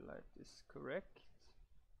mountains where the light is correct.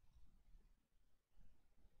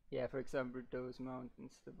 Yeah, for example, those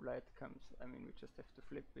mountains, the light comes, I mean, we just have to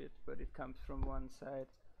flip it, but it comes from one side.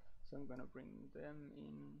 So I'm gonna bring them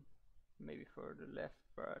in. Maybe for the left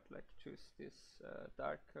part, like choose this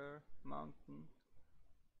darker mountain.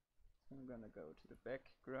 So I'm gonna go to the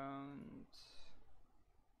background.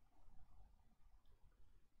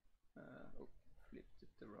 Oh, flipped it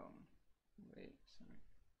the wrong way, sorry.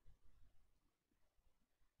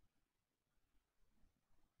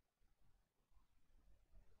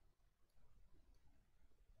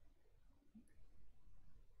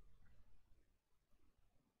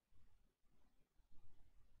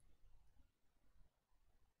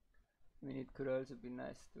 I mean, it could also be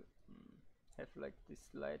nice to have like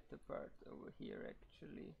this lighter part over here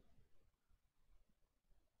actually.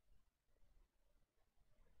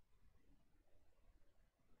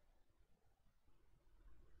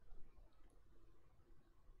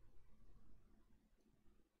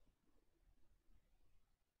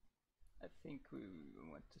 I think we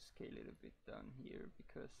want to scale it a bit down here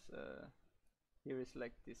because here is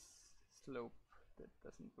like this slope that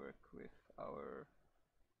doesn't work with our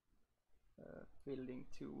building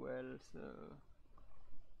too well, so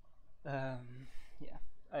yeah,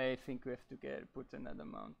 I think we have to put another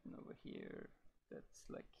mountain over here that's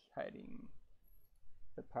like hiding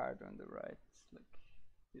the part on the right, like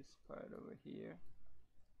this part over here.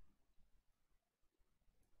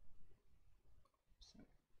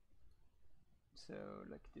 So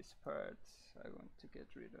like this part I want to get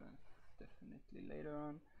rid of definitely later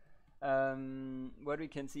on. What we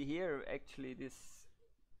can see here actually, this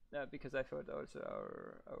because I thought also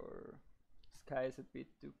our sky is a bit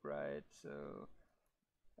too bright, so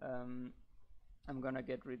I'm gonna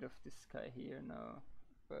get rid of this sky here now,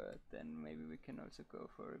 but then maybe we can also go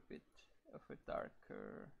for a bit of a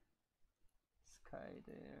darker sky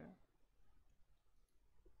there.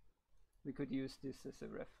 We could use this as a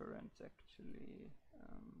reference actually.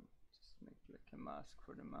 Just make like a mask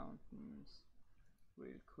for the mountains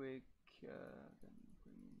real quick, then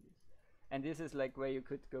bring in this. And this is like where you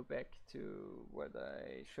could go back to what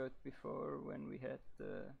I showed before when we had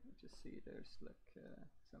just see there's like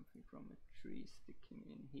something from a tree sticking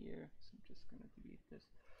in here, so I'm just gonna delete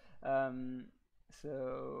this.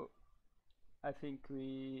 So I think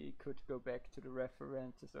we could go back to the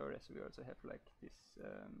references, or as we also have like this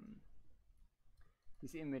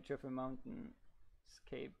this image of a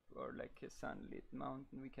mountainscape or like a sunlit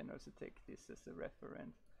mountain, we can also take this as a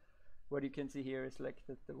reference. what you can see here is like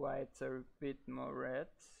that the whites are a bit more red.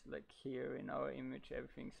 Like here in our image,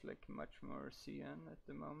 everything's like much more cyan at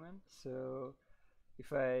the moment. So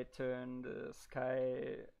if I turn the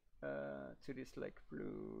sky to this like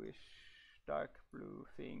bluish, dark blue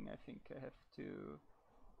thing, I think I have to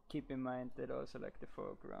keep in mind that also like the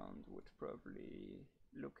foreground would probably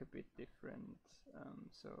look a bit different.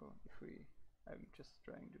 So I'm just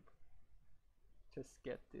trying to just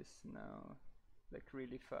get this now like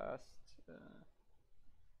really fast,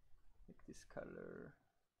 like this color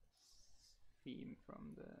theme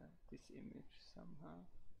from this image somehow.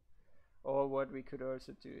 Or what we could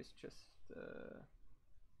also do is just if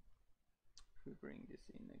we bring this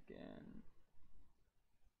in again,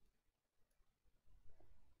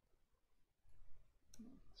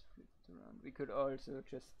 let's flip it around. We could also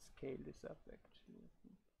just scale this up actually, I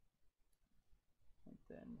think, and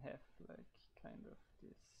then have like kind of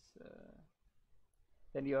this.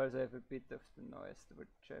 Then you also have a bit of the noise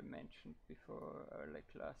which I mentioned before, or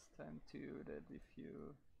like last time too, that if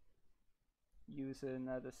you use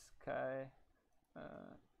another sky,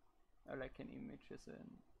 or like an image as a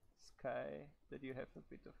sky, that you have a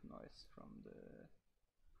bit of noise from the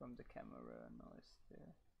camera noise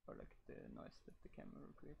there, or like the noise that the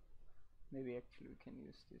camera creates. Maybe actually we can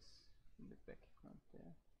use this in the background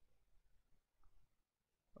there.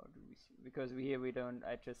 Or do we see? Because we don't.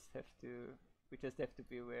 We just have to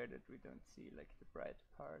be aware that we don't see like the bright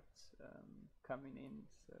parts coming in.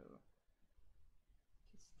 So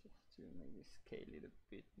just have to maybe scale it a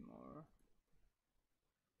bit more.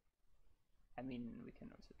 I mean, we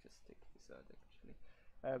can also just take this out actually.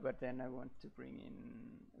 But then I want to bring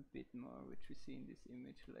in a bit more, which we see in this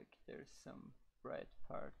image, like there's some bright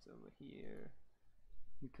parts over here.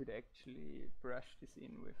 We could actually brush this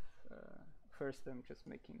in with, first I'm just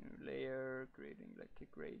making a layer, creating like a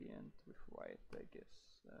gradient with white, I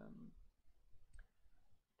guess.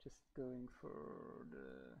 Just going for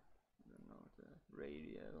the, I don't know, the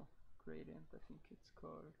radial gradient, I think it's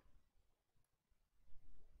called.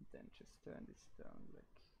 Then just turn this down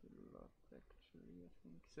like a lot actually, I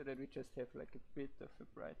think, so that we just have like a bit of a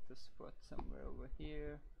brighter spot somewhere over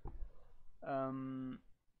here.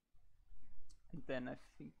 And then I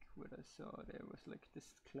think what I saw there was like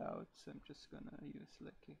this cloud, so I'm just gonna use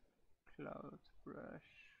like a cloud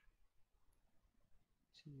brush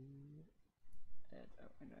to add,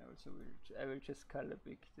 and I will just color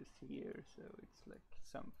pick this here, so it's like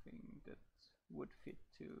something that would fit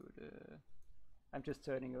to the. I'm just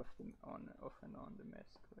turning off and on the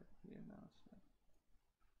mask right here now. So.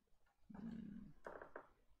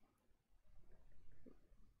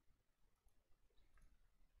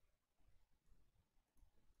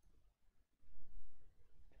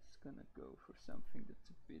 Just gonna go for something that's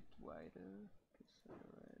a bit wider, because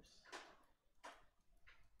otherwise,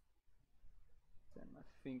 then I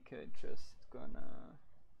think I just gonna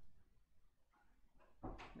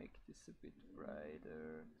make this a bit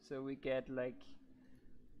brighter, so we get like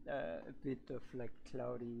a bit of like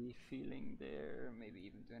cloudy feeling there. Maybe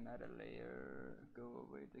even do another layer, go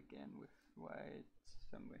over it again with white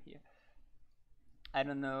somewhere here. I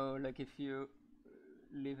don't know, like if you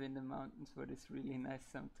live in the mountains, what is really nice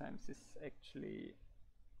sometimes is actually,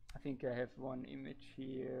 I think I have one image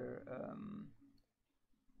here.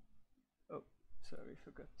 Oh, sorry,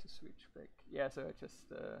 forgot to switch back. Yeah, so I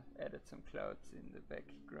just added some clouds in the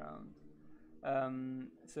background.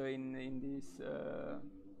 So in these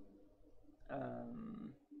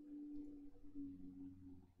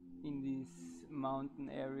mountain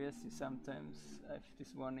areas, you sometimes have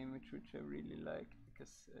this one image which I really like,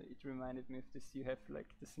 because it reminded me of this. You have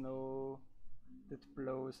like the snow that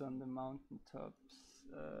blows on the mountain tops,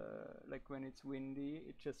 like when it's windy,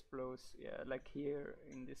 it just blows. Yeah, like here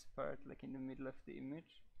in this part, like in the middle of the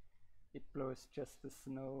image, it blows just the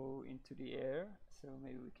snow into the air. So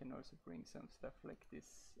maybe we can also bring some stuff like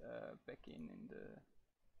this back in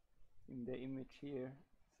the image here.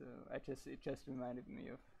 So it just reminded me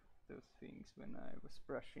of those things when I was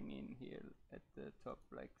brushing in here at the top,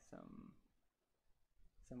 like some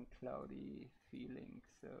cloudy feeling.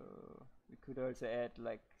 So we could also add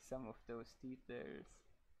like some of those details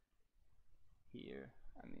here.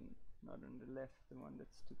 I mean, not on the left, the one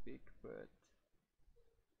that's too big, but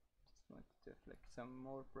just wanted to have like some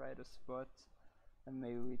more brighter spots, and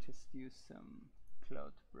maybe we just use some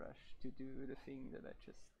cloud brush to do the thing that I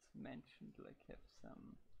just mentioned, like have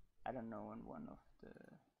some, I don't know, on one of the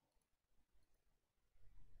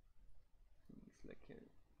things, like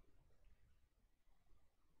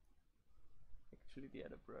actually the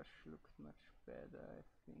other brush looked much better, I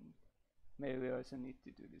think. Maybe we also need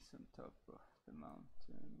to do this on top of the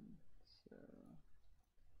mountain, so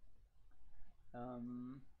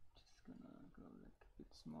Just gonna go like a bit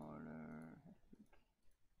smaller, I think.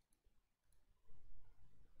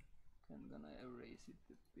 I'm gonna erase it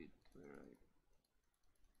a bit where I...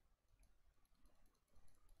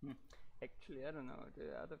 Actually, I don't know,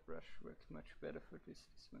 the other brush works much better for this.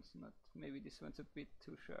 This one's not, maybe this one's a bit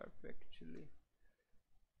too sharp actually.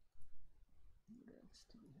 What else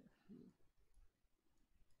do we have here?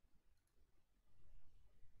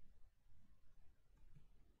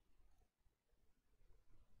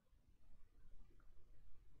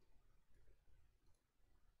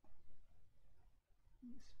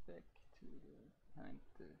 This back to the behind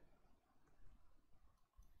the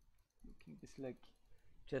looking this like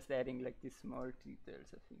just adding like these small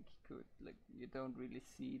details. I think could like you don't really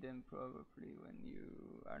see them probably when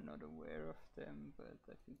you are not aware of them, but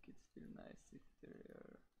I think it's still nice if they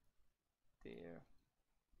are there.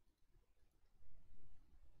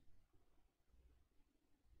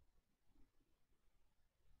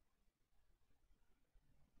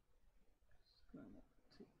 Just gonna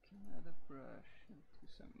take another brush and do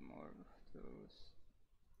some more of those.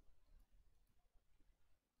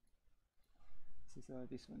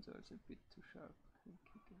 This one's also a bit too sharp, I think,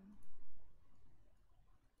 again.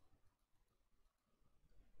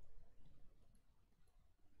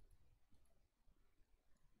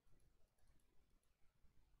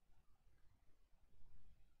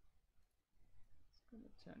 Just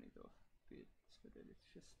gonna turn it off a bit so that it's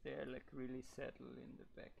just there, like really settle in the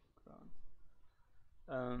background.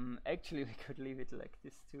 Actually, we could leave it like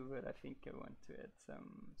this too, but I think I want to add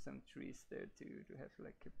some trees there too, to have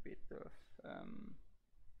like a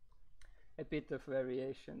bit of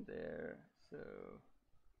variation there. So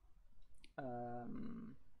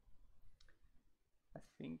I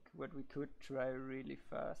think what we could try really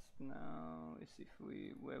fast now is if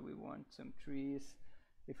where we want some trees,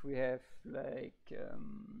 if we have like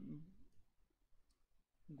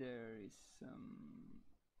there is some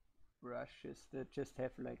brushes that just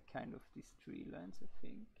have like kind of these tree lines, I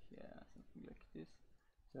think, yeah, something like this.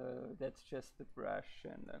 So that's just the brush,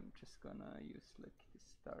 and I'm just gonna use like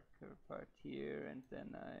this darker part here, and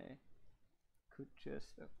then I could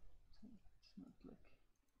just it's not like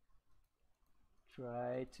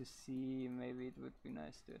try to see, maybe it would be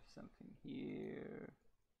nice to have something here,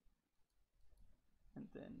 and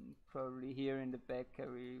then probably here in the back I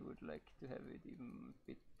really would like to have it even a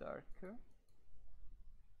bit darker.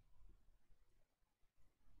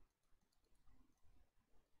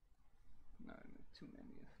 No, not too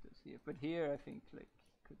many of those here, but here I think like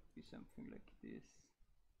could be something like this.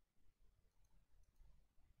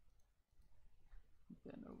 And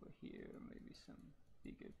then over here maybe some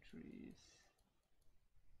bigger trees.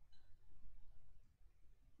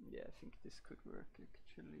 Yeah, I think this could work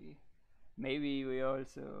actually. Maybe we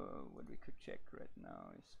also, what we could check right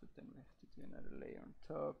now is, but then we have to do another layer on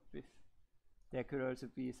top. If there could also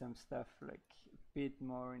be some stuff like a bit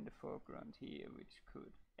more in the foreground here, which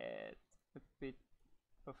could add a bit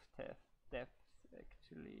of depth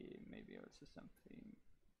actually. Maybe also something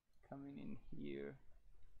coming in here.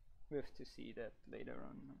 We have to see that later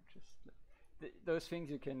on. Just like those things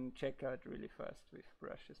you can check out really fast with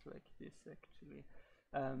brushes like this actually.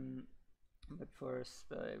 But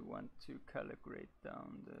first I want to color grade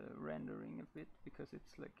down the rendering a bit, because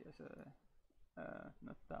it's like as a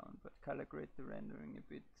not down, but color grade the rendering a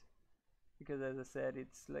bit, because as I said,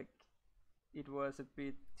 it's like it was a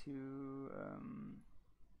bit too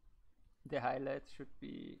the highlights should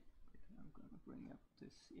be, I'm gonna bring up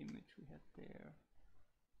this image we had there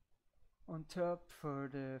on top for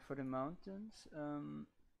the mountains.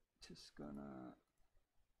 Just gonna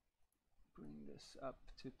bring this up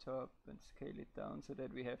to top and scale it down so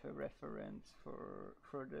that we have a reference for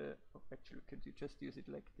the actually could you just use it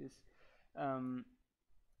like this,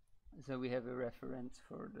 so we have a reference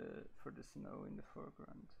for the snow in the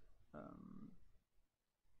foreground.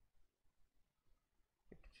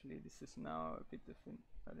 Actually this is now a bit of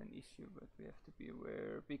not an issue, but we have to be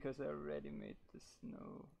aware because I already made the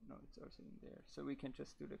snow. No, it's also in there, so we can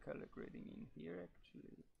just do the color grading in here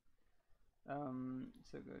actually.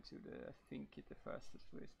 So go to I think the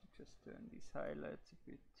fastest way is to just turn these highlights a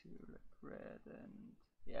bit to like red, and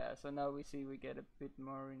yeah, so now we see we get a bit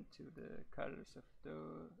more into the colors of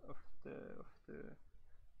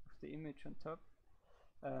the image on top.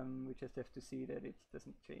 We just have to see that it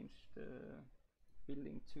doesn't change the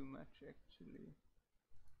building too much actually.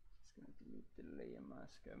 Just gonna delete the layer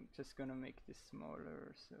mask. I'm just gonna make this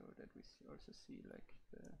smaller so that we also see like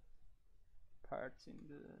the parts in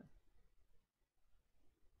the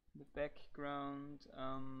background.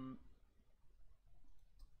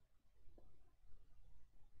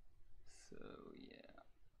 So yeah,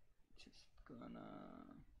 just gonna gonna,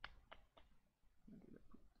 where did I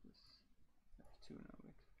put this? I have two now,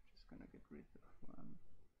 we're just gonna get rid of one.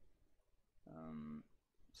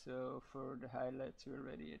 So for the highlights we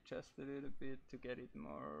already adjust a little bit to get it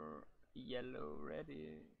more yellow red.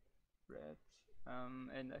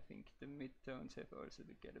 And I think the midtones have also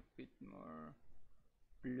to get a bit more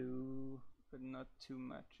blue, but not too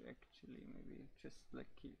much actually. Maybe just like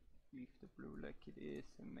leave the blue like it is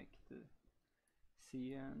and make the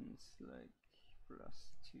cyans like +2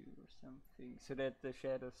 or something, so that the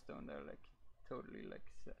shadows don't are like totally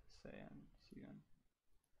like cyan.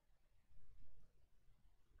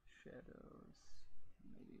 Shadows,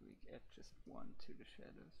 maybe we add just one to the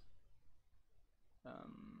shadows.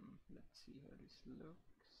 Let's see how this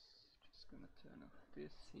looks. Just gonna turn off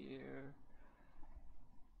this here.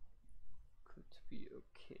 Could be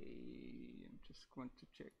okay. I just want to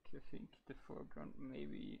check. I think the foreground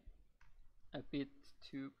maybe a bit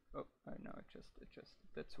too. Oh, I now I just adjusted.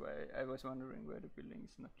 That's why I was wondering where the building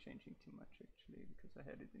is not changing too much actually, because I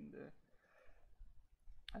had it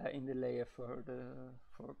in the layer for the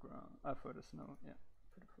foreground, for the snow, yeah,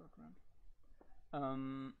 for the foreground.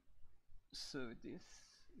 So this,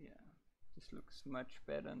 yeah, this looks much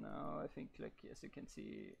better now. I think, like, as you can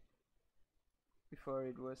see, before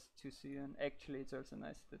it was too cyan. Actually, it's also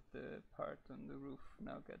nice that the part on the roof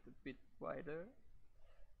now got a bit wider.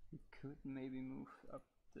 We could maybe move up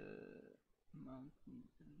the mountain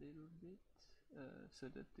a little bit, so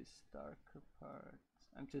that this darker part,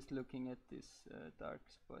 I'm just looking at this dark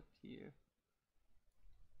spot here.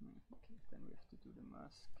 Okay, then we have to do the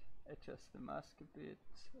mask, adjust the mask a bit,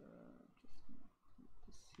 just put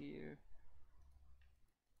this here.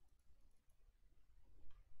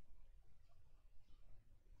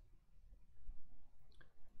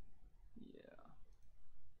 Yeah.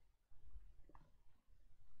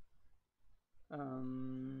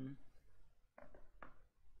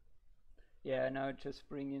 Yeah, now just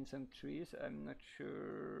bring in some trees. I'm not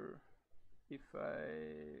sure if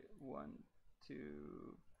I want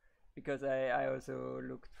to, because I also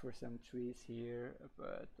looked for some trees here,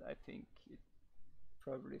 but I think it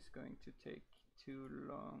probably is going to take too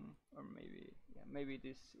long, or maybe, yeah, maybe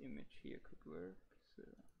this image here could work. So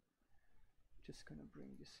just gonna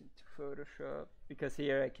bring this into Photoshop, because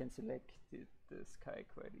here I can select the sky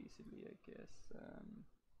quite easily, I guess.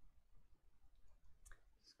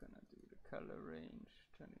 Just gonna do the color range,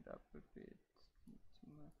 turn it up a bit, not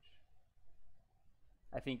too much.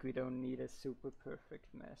 I think we don't need a super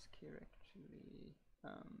perfect mask here actually.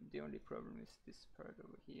 The only problem is this part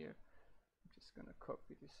over here. I'm just gonna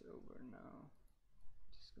copy this over now.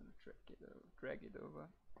 Just gonna drag it over.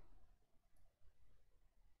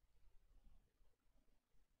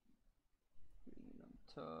 Bring it on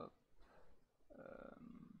top.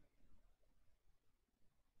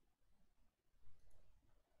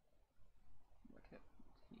 What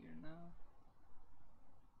happened here now?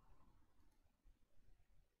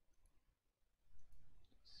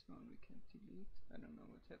 This one we can delete. I don't know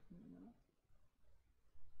what happened now.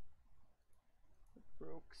 I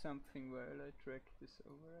broke something while I dragged this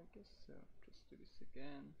over, I guess. So just do this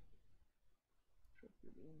again. Drop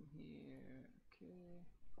it in here. Okay.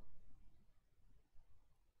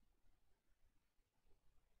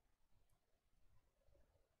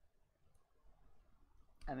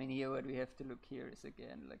 I mean, here what we have to look here is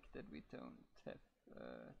again like that we don't have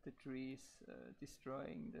the trees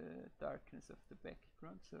destroying the darkness of the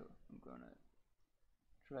background. So I'm gonna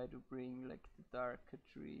try to bring like the darker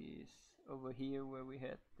trees over here where we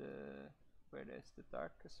had where there's the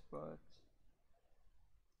darker spots.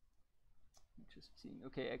 I'm just seeing.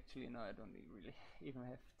 Okay, actually no, I don't really even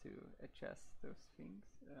have to adjust those things.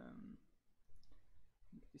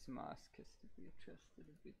 This mask has to be adjusted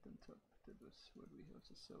a bit on top. That was what we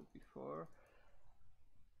also saw before.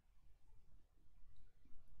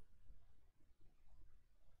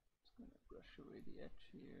 Just gonna brush away the edge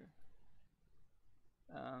here.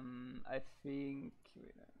 I think,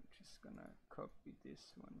 wait, I'm just gonna copy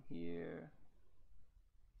this one here.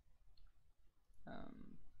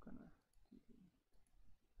 Gonna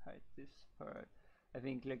hide this part. I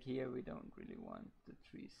think like here we don't really want the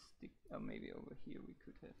trees stick, or maybe over here we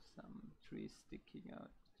could have some trees sticking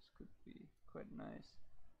out. This could be quite nice.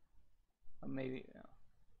 Or maybe,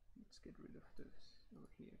 let's get rid of this over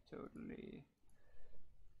here totally.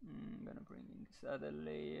 I'm gonna bring in this other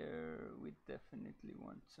layer. We definitely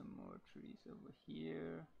want some more trees over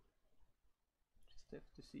here. Just have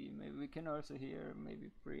to see, maybe we can also here maybe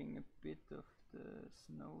bring a bit of the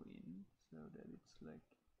snow in, so that it's like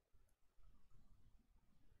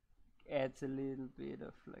adds a little bit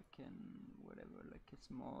of like an whatever, like a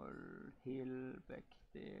small hill back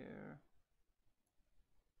there.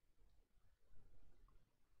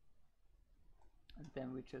 And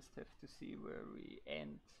then we just have to see where we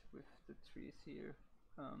end with the trees here.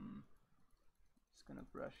 Just gonna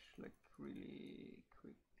brush like really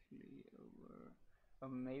quickly over, or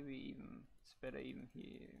maybe even it's better even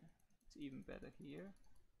here. It's even better here.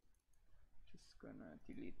 Just gonna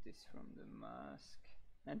delete this from the mask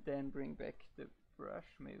and then bring back the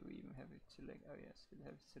brush. Maybe we even have it select. Oh yeah, still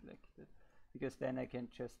have it selected, because then I can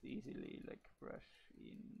just easily like brush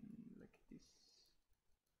in like this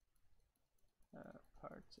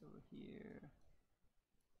parts over here.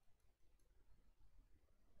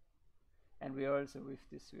 And we also, with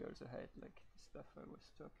this, we also had like the stuff I was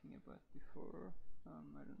talking about before.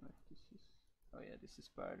 I don't know if this is, oh yeah, this is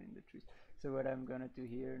part in the trees. So what I'm gonna do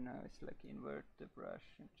here now is like invert the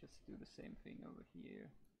brush and just do the same thing over here.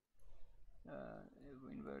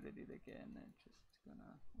 We inverted it again and just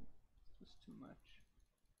gonna, it was too much.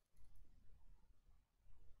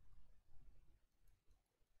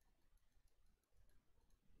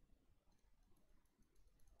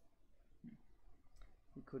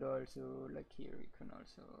 We could also, like here, we can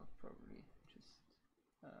also probably just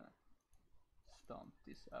stomp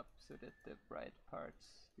this up so that the bright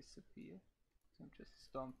parts disappear. So I'm just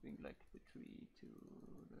stomping like the tree to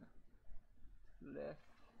the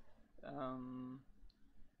left.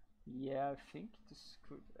 Yeah, I think this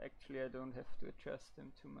could actually, I don't have to adjust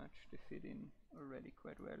them too much. They fit in already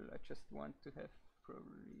quite well. I just want to have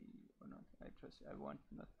probably, or not, I want,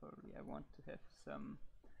 not probably, I want to have some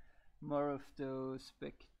more of those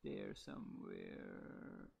back there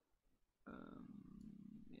somewhere.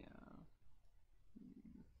 Yeah,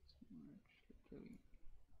 not too much. Okay.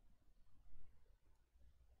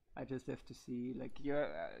 I just have to see, like you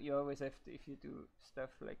always have to, if you do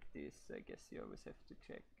stuff like this, I guess you always have to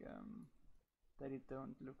check that it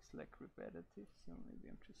don't looks like repetitive. So maybe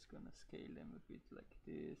I'm just gonna scale them a bit like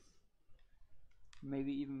this.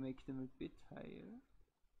 Maybe even make them a bit higher.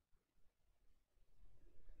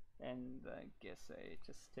 And I guess I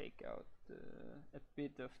just take out a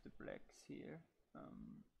bit of the blacks here. I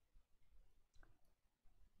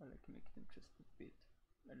like make them just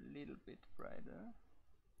a little bit brighter.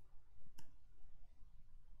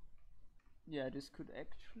 Yeah, this could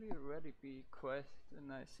actually already be quite a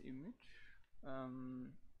nice image. I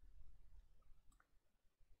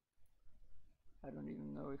don't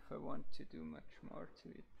even know if I want to do much more to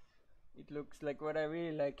it. It looks like, what I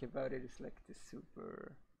really like about it is like this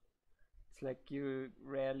super, it's like you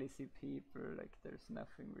rarely see people, like there's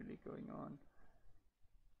nothing really going on.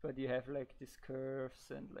 But you have like these curves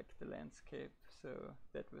and like the landscape, so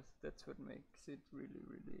that's what makes it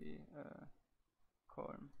really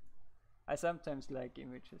calm. I sometimes like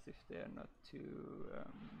images if they are not too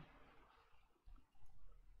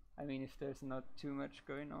I mean, if there's not too much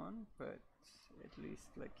going on, but at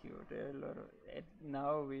least like there are a lot of,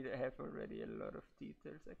 now we have already a lot of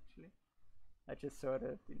details actually. I just saw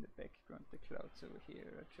that in the background, the clouds over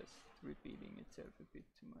here are just repeating itself a bit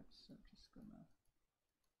too much, so I'm just gonna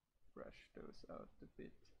brush those out a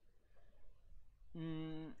bit.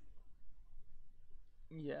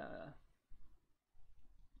 Yeah.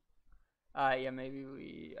 Yeah,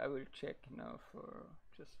 maybe I will check now for,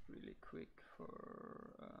 just really quick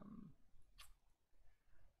for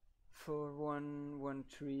one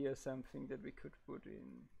tree or something that we could put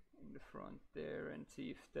in the front there and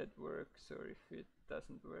see if that works or if it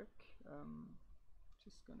doesn't work.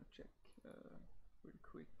 Just gonna check real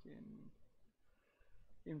quick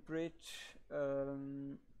in Bridge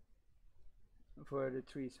for the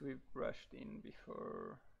trees we brushed in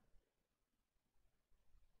before,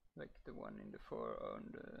 like the one in the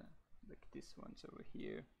foreground, like this one's over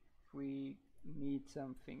here. If we need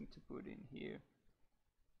something to put in here,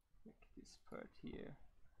 like this part here,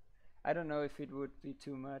 I don't know if it would be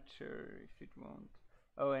too much or if it won't.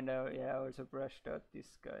 Oh, and yeah, I also brushed out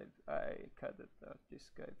this guy. I cut out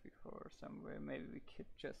this guy before somewhere. Maybe we could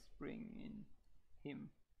just bring in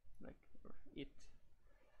him, like, or it.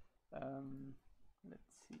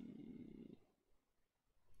 Let's see.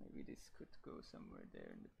 Maybe this could go somewhere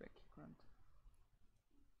there in the background.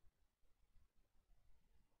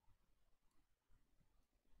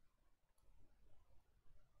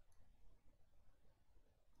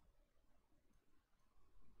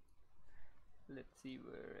 Let's see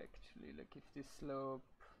where actually, like if this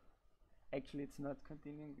slope, actually it's not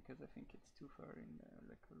continuing because I think it's too far in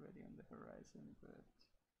like already on the horizon, but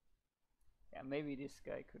yeah, maybe this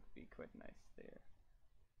guy could be quite nice there.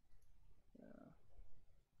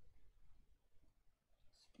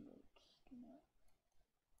 Just like gonna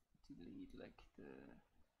delete like the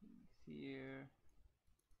things here.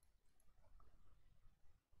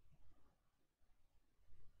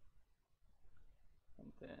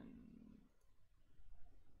 And then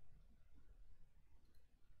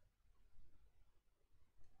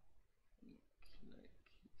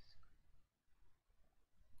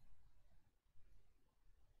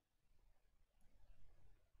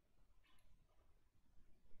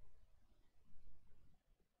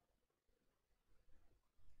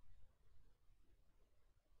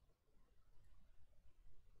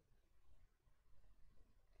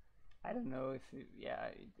I don't know if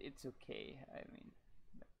it's okay. I mean,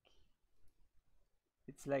 like,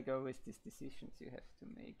 it's like always these decisions you have to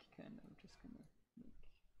make. Kind of, I'm just gonna make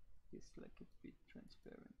this like a bit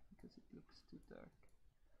transparent because it looks too dark.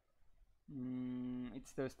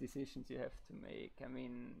 It's those decisions you have to make. I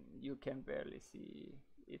mean, you can barely see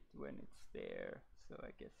it when it's there, so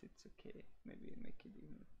I guess it's okay. Maybe make it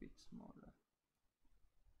even a bit smaller.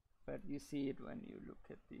 But you see it when you look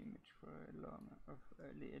at the image for a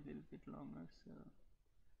little bit longer. So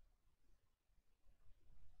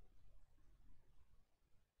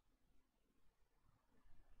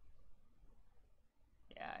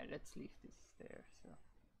yeah, let's leave this there. So.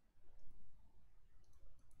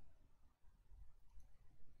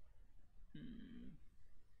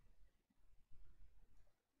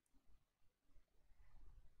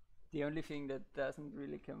 The only thing that doesn't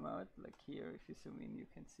really come out, like here, if you zoom in, you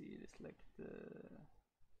can see it is like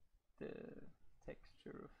the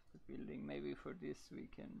texture of the building. Maybe for this we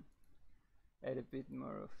can add a bit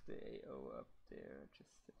more of the AO up there.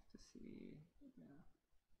 Just have to see. Yeah.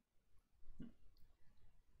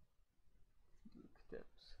 Look,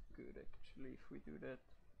 that's good actually if we do that.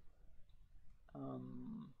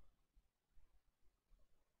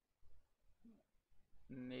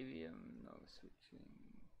 Maybe I'm now switching.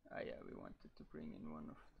 Yeah, we wanted to bring in one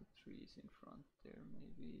of the trees in front there.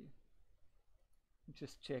 Maybe I'm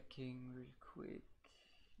just checking real quick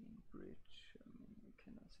in bridge. I mean, we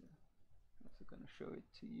can also gonna show it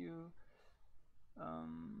to you.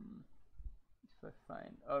 If I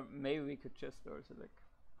find, or maybe we could just also like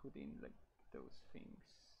put in like those things,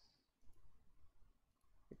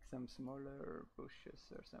 like some smaller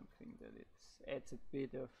bushes or something that it adds a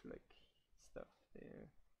bit of like stuff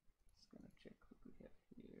there. Just gonna check what we have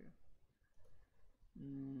here.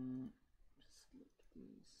 Just like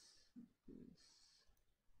this, this.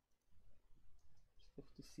 Just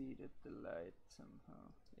have to see that the light somehow.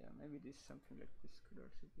 Yeah, maybe this something like this could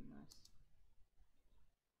also be nice.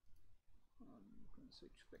 I'm gonna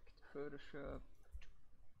switch back to Photoshop.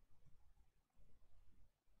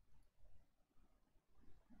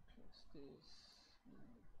 Close this.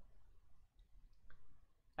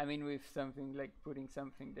 I mean, with something like putting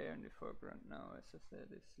something there in the foreground now, as I said,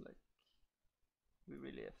 is like we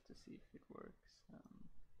really have to see if it works,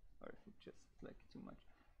 or if it's just like too much.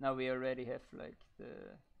 Now we already have like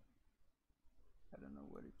the, I don't know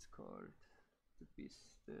what it's called, the piece,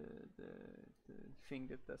 the thing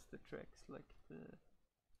that does the tracks, like the,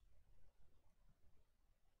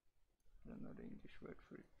 I don't know the English word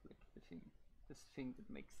for it, like the thing, this thing that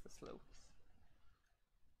makes the slopes.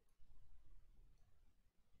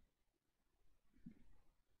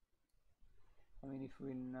 I mean, if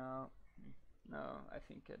we now, no, I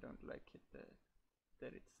think I don't like it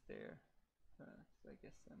that it's there. So I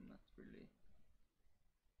guess I'm not really.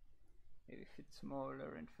 Maybe if it's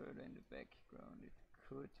smaller and further in the background, it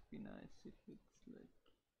could be nice if it's like.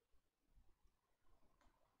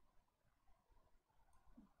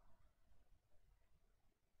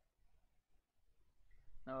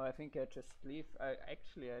 No, I think I just leave. I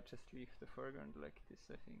just leave the foreground like this.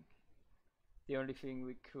 I think. The only thing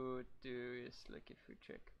we could do is like if we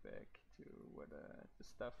check back to what the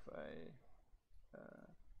stuff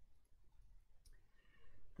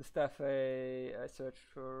I searched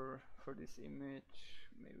for this image.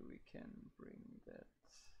 Maybe we can bring that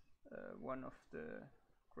one of the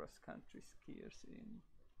cross-country skiers in.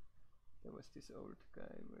 There was this old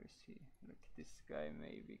guy. Where is he? Like this guy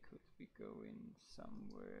maybe could be going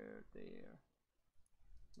somewhere there.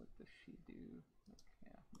 What does she do? Like,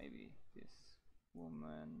 yeah, maybe this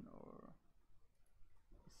woman or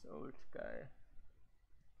this old guy.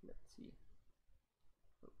 Let's see.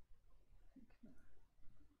 Oh,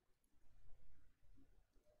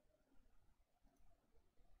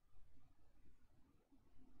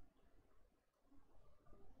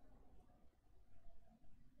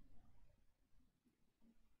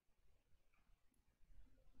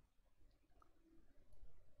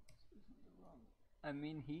 I think not. I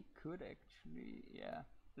mean, he could actually, yeah.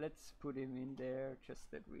 Let's put him in there, just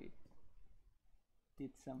that we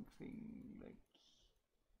did something like,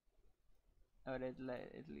 or at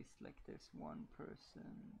least like there's one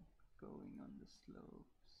person going on the slope.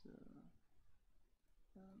 So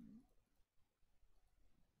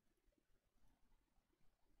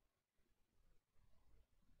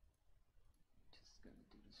just gonna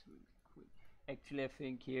do this really quick. Actually, I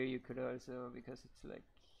think here you could also, because it's like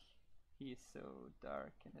he is so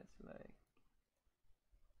dark and has like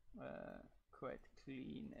quite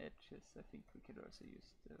clean edges. I think we could also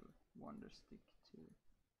use the wonder stick to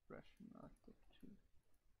brush him out actually.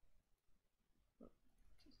 But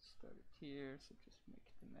just start it here, so just make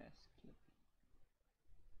the mask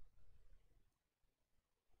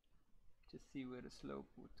just see where the slope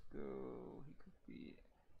would go. He could be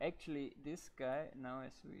actually this guy now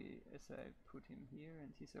as I put him here,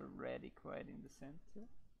 and he's already quite in the center.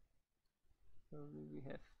 Probably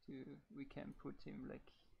we can put him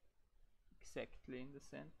like exactly in the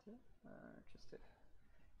center. Just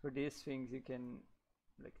for these things you can,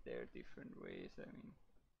 like, there are different ways. I mean,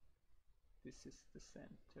 this is the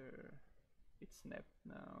center, it's snapped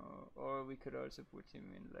now, or we could also put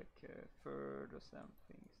him in like a third or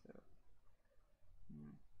something. So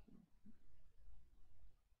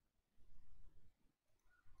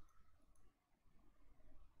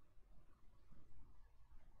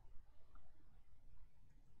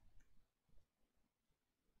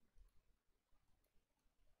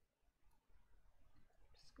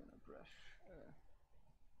just gonna brush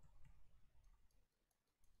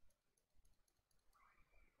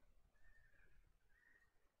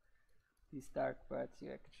these dark parts. You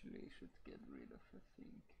actually should get rid of, I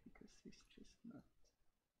think, because he's just not.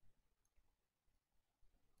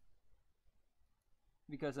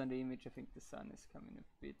 Because on the image I think the sun is coming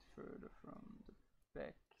a bit further from the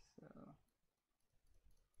back, so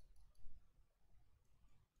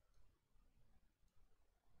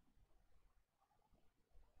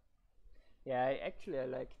yeah, I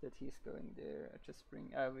like that he's going there. I just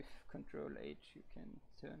bring with Control H you can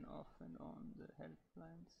turn off and on the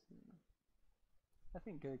helplines. So I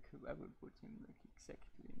think I would put him like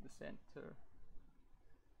exactly in the center.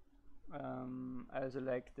 I also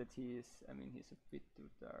like that he's a bit too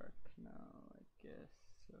dark now, I guess.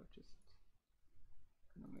 So just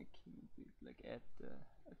gonna make him a bit like add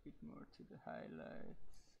a bit more to the highlights,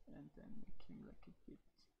 and then make him like a bit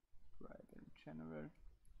brighter in general.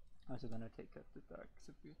 Also gonna take out the darks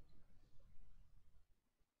a bit,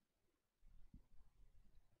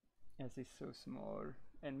 as he's so small,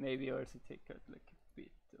 and maybe also take out like a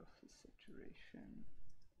bit of his saturation.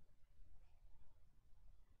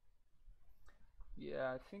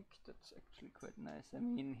 Yeah, I think that's actually quite nice. I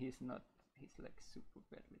mean, he's like super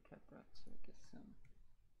badly cut out, so I guess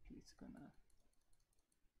at least gonna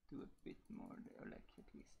do a bit more there, or like at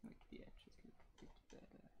least make the edges look a bit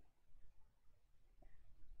better.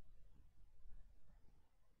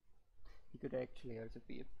 He could actually also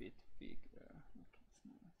be a bit bigger. Like it's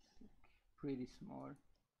nice, like pretty small.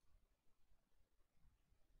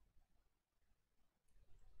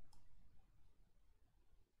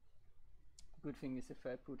 The good thing is if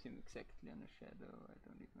I put him exactly on a shadow, I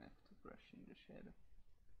don't even have to brush in the shadow.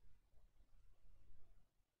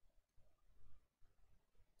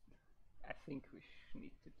 I think we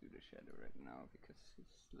need to do the shadow right now, because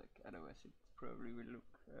it's like, otherwise it probably will look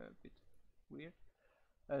a bit weird.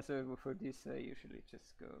 So for this I usually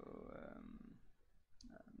just go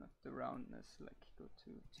not the roundness, like go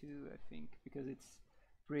to 2, I think, because it's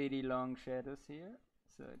pretty long shadows here.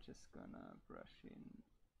 So I'm just gonna brush in,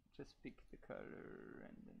 just pick the color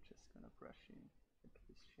and then just gonna brush in like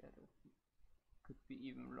this shadow. Could be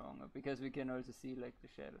even longer, because we can also see like the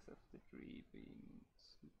shadows of the tree being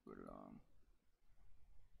super long.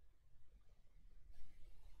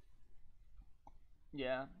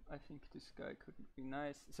 Yeah, I think this guy could be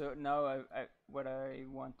nice. So now what I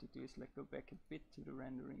want to do is like go back a bit to the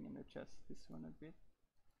rendering and adjust this one a bit.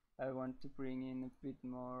 I want to bring in a bit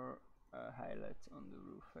more highlights on the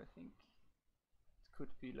roof. I think it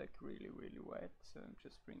could be like really white, so I'm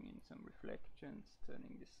just bringing some reflections,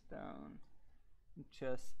 turning this down, and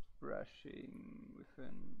just brushing with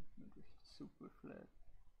super flat.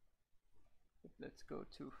 But let's go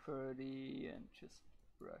to 30 and just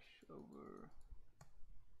brush over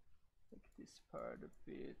like this part a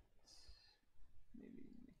bit, maybe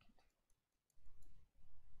make it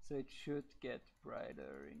so it should get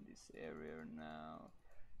brighter in this area now.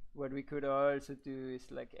 What we could also do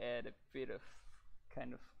is like add a bit of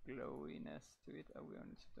kind of glowiness to it. We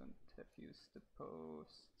honestly don't have used the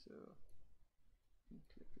post, so I think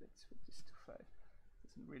let's put this to 5.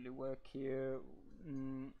 Doesn't really work here.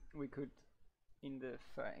 We could in the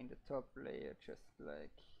top layer just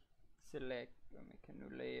like select or make a new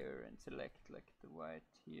layer and select like the white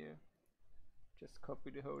here. Just copy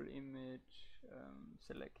the whole image,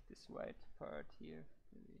 select this white part here,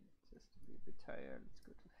 maybe just to be a bit higher. Let's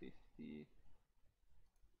go to 50.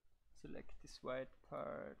 Select this white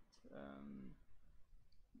part.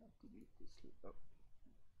 Delete this. Oh,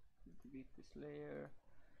 delete this layer.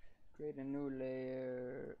 Create a new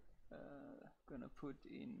layer. Gonna put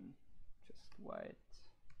in just white.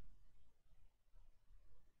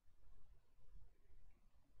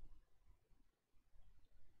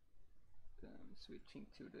 Switching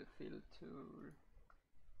to the fill tool.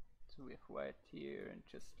 So we have white here, and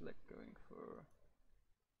just like going for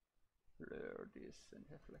blur this and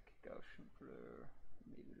have like a Gaussian blur,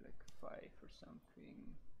 maybe like 5 or something.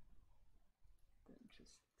 Then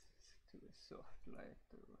just do a soft light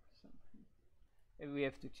or something. And we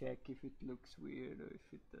have to check if it looks weird or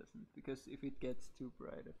if it doesn't, because if it gets too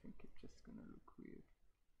bright, I think it's just gonna look weird,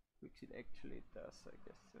 which it actually does, I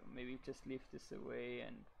guess. So maybe just leave this away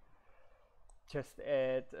and just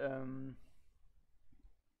add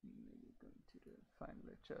maybe going to the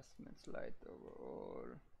final adjustments, light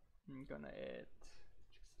overall. I'm gonna add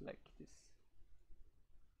just like this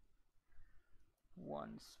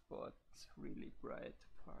one spot, really bright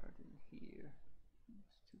part in here.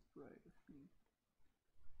 It's too bright, I think,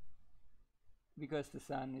 because the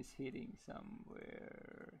sun is hitting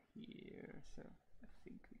somewhere here, so I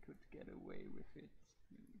think we could get away with it.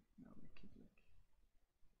 Maybe now make it like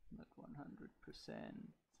not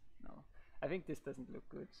 100%. No, I think this doesn't look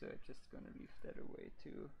good, so I'm just gonna leave that away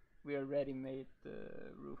too. We already made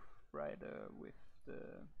the roof brighter with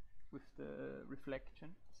the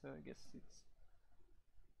reflection, so I guess it's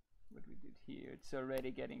what we did here. It's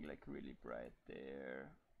already getting like really bright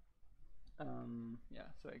there.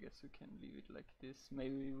 Yeah, so I guess we can leave it like this.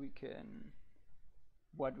 Maybe we can,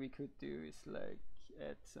 what we could do is like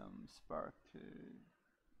add some sparkle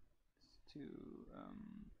to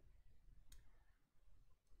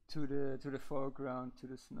the foreground, to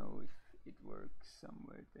the snow, if it works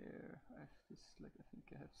somewhere there. I have this, like, I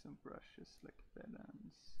think I have some brushes like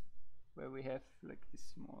balance where we have like these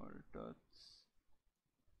small dots.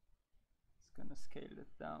 It's gonna scale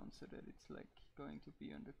it down so that it's like going to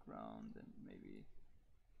be on the ground, and maybe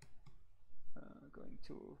going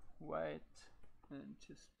to white and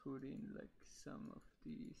just put in like some of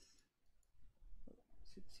these. Oh,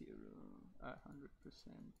 is it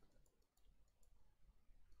 100%?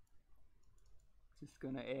 Just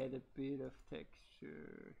gonna add a bit of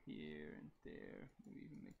texture here and there, maybe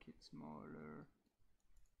even make it smaller.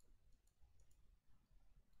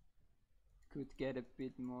 Could get a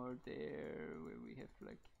bit more there where we have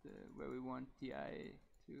like where we want the eye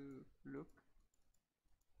to look.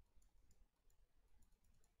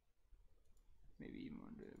 Maybe even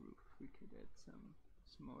on the roof we could add some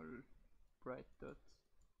small bright dots,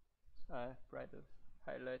 brighter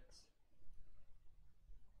highlights.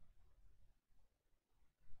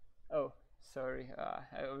 Oh, sorry,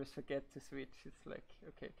 I always forget to switch. It's like,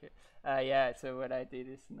 okay. Yeah, so what I did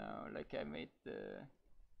is now, like, I made the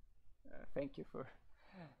thank you for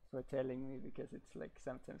telling me, because it's like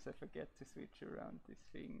sometimes I forget to switch around these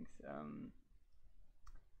things.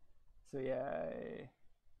 So yeah,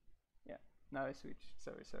 now I switched.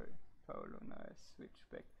 Sorry, Paolo. Now I switch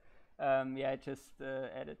back. Yeah, I just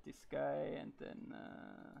added this guy, and then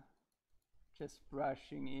just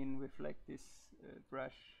brushing in with like this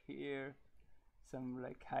brush here, some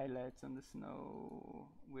like highlights on the snow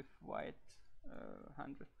with white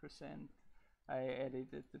 100%. I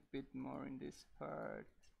edited a bit more in this part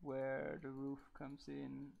where the roof comes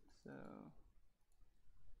in, so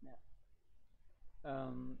yeah.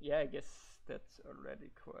 Yeah, I guess that's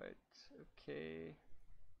already quite okay.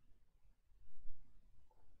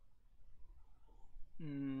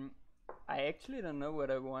 I actually don't know what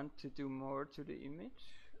I want to do more to the image.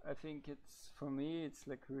 I think it's, for me, it's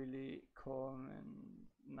like really calm and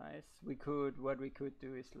nice. What we could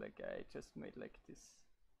do is like, I just made like this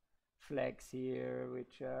flags here,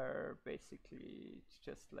 which are basically, it's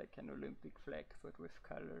just like an Olympic flag but with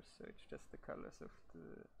colors. So it's just the colors of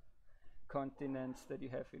the continents that you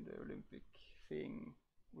have in the Olympic thing,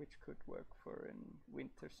 which could work for a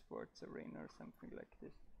winter sports arena or something like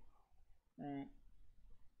this.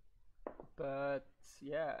 But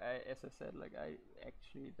yeah, as I said, like, I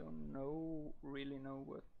actually don't really know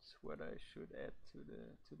what I should add to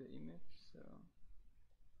the image. So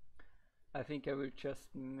I think I will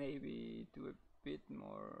just maybe do a bit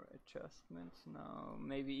more adjustments now.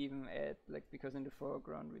 Maybe even add, like, because in the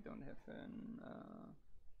foreground we don't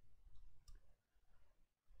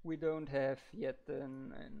have yet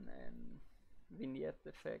an vignette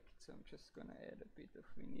effect, so I'm just gonna add a bit of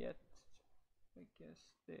vignette, I guess,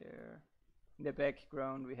 there. In the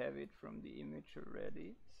background we have it from the image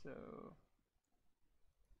already, so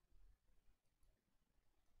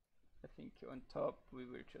I think on top we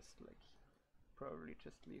will just like probably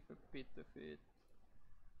just leave a bit of it.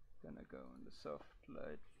 Gonna go on the soft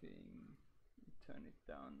light thing and turn it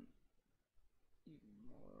down even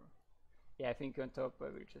more. Yeah, I think on top I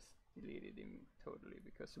will just delete it totally,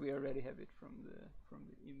 because we already have it from the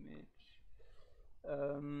image.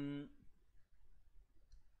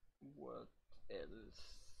 What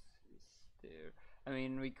else is there? I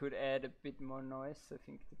mean, we could add a bit more noise. I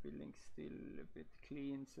think the building's still a bit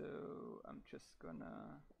clean, so I'm just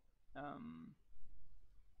gonna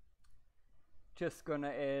Just gonna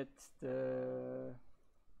add the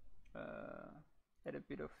add a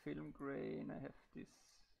bit of film grain. I have this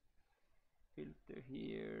filter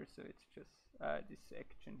here, so it's just this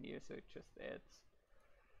section here, so it just adds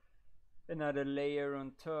another layer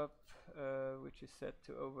on top, which is set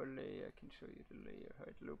to overlay. I can show you the layer, how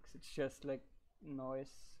it looks. It's just like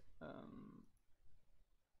noise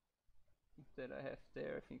that I have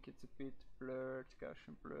there. I think it's a bit blurred,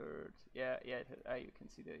 Gaussian blurred. Yeah, you can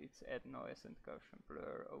see that it's add noise and Gaussian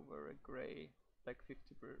blur over a gray, like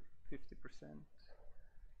 50%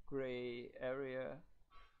 gray area.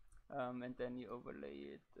 And then you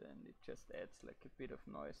overlay it, and it just adds like a bit of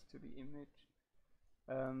noise to the image.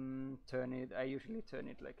 I usually turn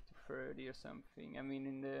it like to 30 or something. I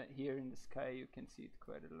mean, here in the sky you can see it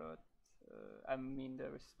quite a lot. I mean,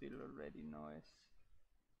 there is still already noise,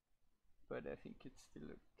 but I think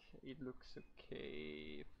it looks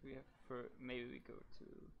okay. If we have maybe we go to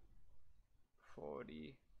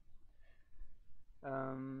 40.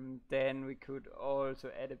 Then we could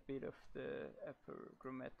also add a bit of the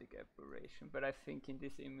chromatic aberration, but I think in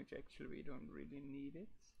this image actually we don't really need it.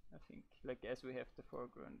 I think, like, as we have the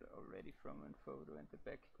foreground already from a photo and the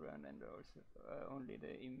background, and also only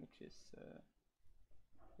the images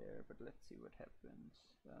there. But let's see what happens.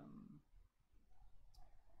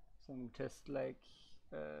 So I'm just like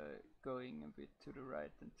going a bit to the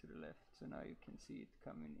right and to the left, so now you can see it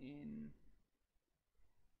coming in.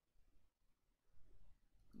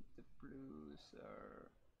 The blues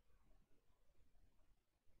are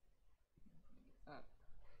up.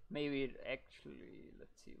 Maybe it actually,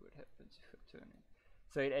 let's see what happens if I turn it.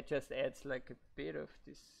 So it just adds like a bit of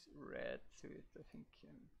this red to it. I think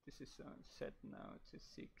this is set now to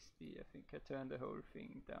 60. I think I turn the whole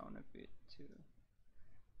thing down a bit too,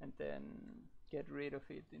 and then get rid of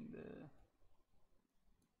it in the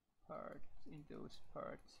those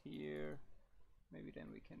parts here. Maybe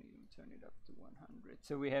then we can even turn it up to 100.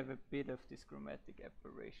 So we have a bit of this chromatic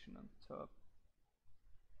aberration on top.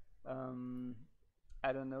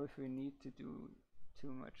 I don't know if we need to do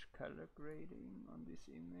too much color grading on this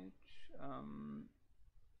image.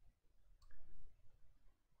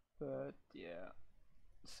 But yeah.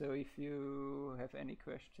 So if you have any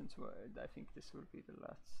questions, well, I think this will be the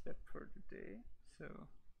last step for today. So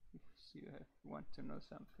if you want to know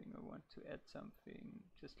something or want to add something,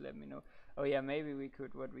 just let me know. Oh yeah, maybe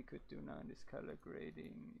what we could do now in this color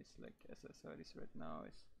grading is, like, as I saw this right now,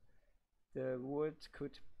 is the wood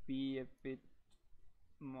could be a bit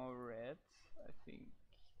more red. I think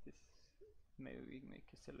maybe we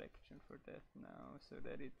make a selection for that now, so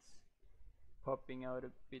that it's popping out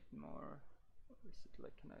a bit more. Or is it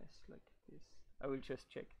like nice like this? I will just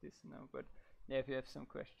check this now, but yeah, if you have some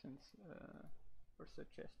questions or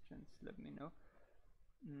suggestions, let me know.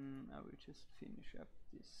 I will just finish up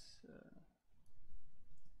this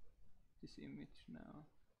image now.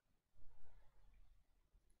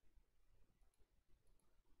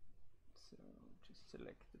 So just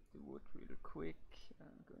selected the wood real quick.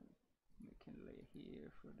 I'm going to make a layer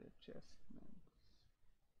here for the adjustments.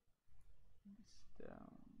 This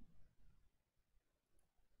down.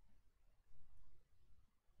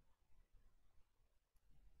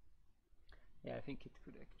 Yeah, I think it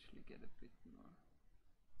could actually get a bit more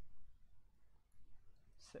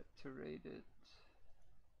saturated.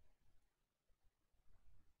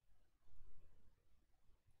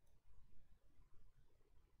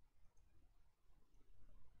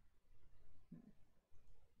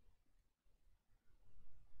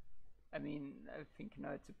 I mean, I think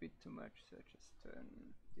now it's a bit too much, so I just turn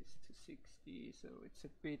this to 60, so it's a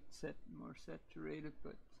bit more saturated,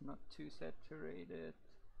 but not too saturated.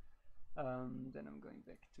 Then I'm going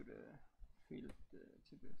back to the field,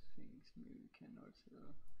 to the things. Maybe we can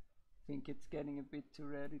also think it's getting a bit too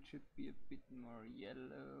red. It should be a bit more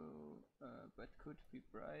yellow, but could be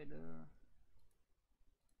brighter.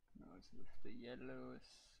 And also with the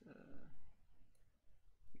yellows,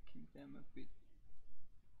 making them a bit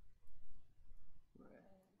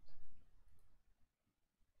red.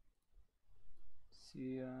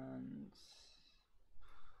 Cyans.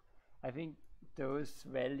 I think those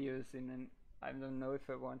values I don't know if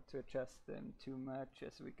I want to adjust them too much,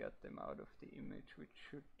 as we got them out of the image, which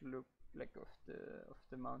should look like of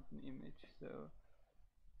the mountain image. So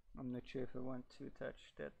I'm not sure if I want to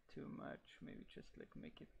touch that too much. Maybe just like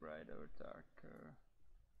make it brighter or darker.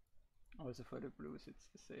 Also for the blues it's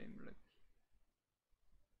the same, like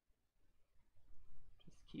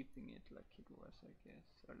just keeping it like it was, I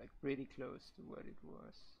guess, or like pretty close to what it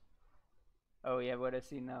was. Oh yeah, what I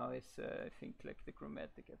see now is I think like the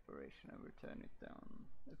chromatic aberration. I will turn it down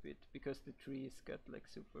a bit because the trees got like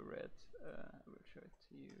super red. I will show it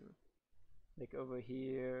to you. Like over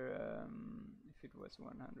here, if it was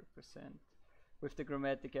 100%. With the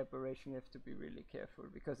chromatic aberration, you have to be really careful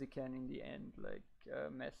because it can in the end like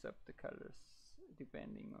mess up the colors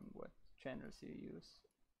depending on what channels you use.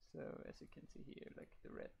 So as you can see here, like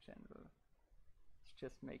the red channel, it's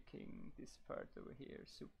just making this part over here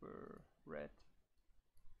super red.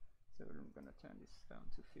 So I'm gonna turn this down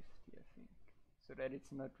to 50, I think, so that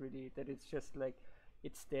it's not really, that it's just like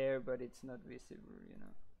it's there but it's not visible, you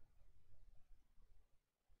know.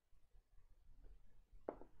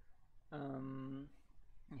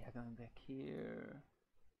 Yeah, going back here,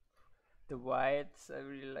 the whites, I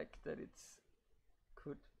really like that it's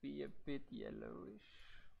could be a bit yellowish.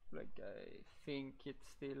 Like I think it's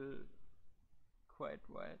still quite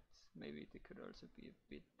white. Maybe it could also be a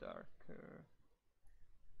bit darker.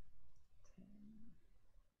 10.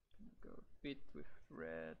 Gonna go a bit with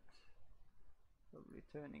red. Probably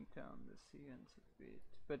turning down the cyan a bit,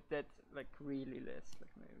 but that's like really less,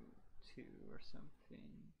 like maybe 2 or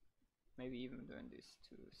something. Maybe even doing this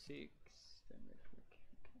to 6. Then if like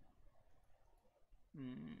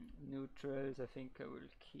neutrals, I think I will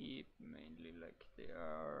keep mainly like they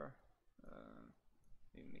are.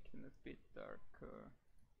 Maybe make them a bit darker.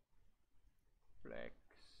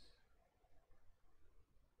 Blacks.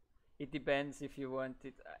 It depends if you want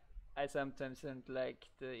it. I sometimes don't like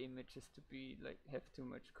the images to be like have too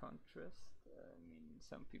much contrast. I mean,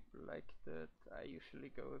 some people like that. I usually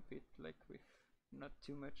go a bit like with not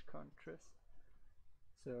too much contrast.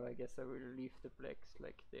 So I guess I will leave the blacks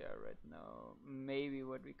like they are right now. Maybe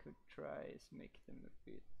what we could try is make them a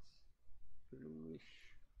bit bluish.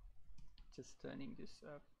 Just turning this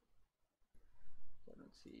up. I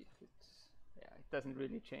don't see if it's, yeah, it doesn't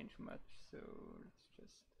really change much, so let's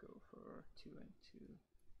just go for 2 and 2.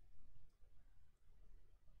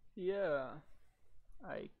 Yeah,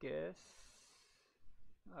 I guess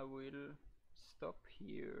I will stop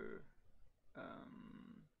here.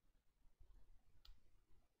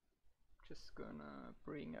 Just gonna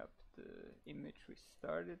bring up the image we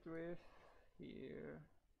started with here.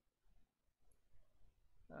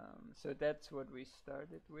 So that's what we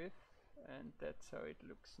started with, and that's how it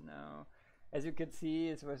looks now. As you can see,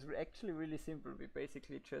 it was actually really simple. We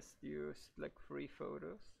basically just used like 3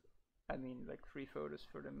 photos. I mean, like 3 photos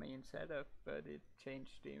for the main setup, but it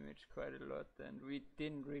changed the image quite a lot, and we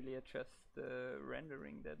didn't really adjust the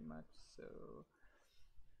rendering that much. So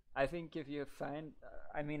I think if you find,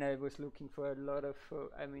 I mean, I was looking for a lot of,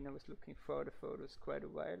 I was looking for the photos quite a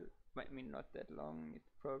while. I mean, not that long. It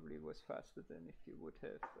probably was faster than if you would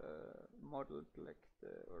have modeled like the,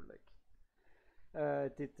 or like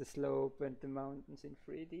did the slope and the mountains in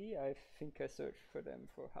 3D. I think I searched for them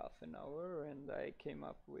for half an hour, and I came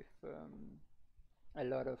up with a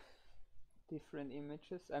lot of different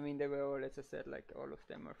images. I mean, they were all, as I said, like all of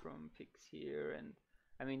them are from pics here, and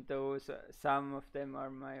I mean, those some of them are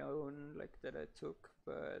my own, like that I took,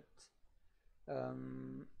 but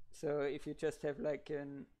so if you just have like a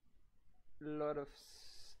lot of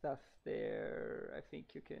stuff there, I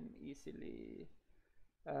think you can easily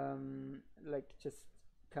like just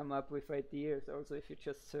come up with ideas. Also, if you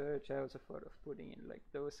just search, I also thought of putting in like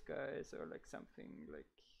those guys or like something like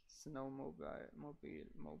mobiles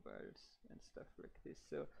and stuff like this.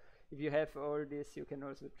 So if you have all this, you can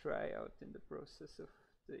also try out in the process of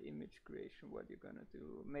the image creation what you're gonna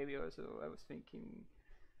do. Maybe also I was thinking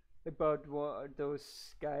about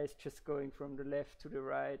those guys just going from the left to the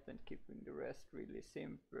right and keeping the rest really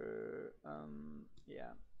simple.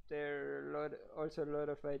 Yeah, there are also a lot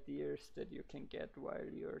of ideas that you can get while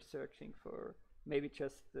you're searching for maybe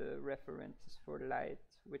just the references for light,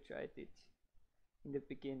 which I did in the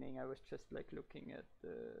beginning. I was just like looking at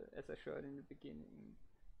as I showed in the beginning,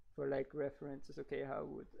 for like references. Okay, how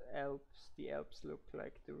would the Alps look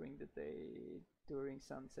like during the day, during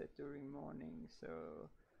sunset, during morning? So,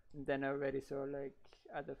 and then I already saw like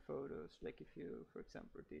other photos, like if you, for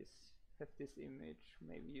example, have this image,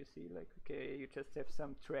 maybe you see like, okay, you just have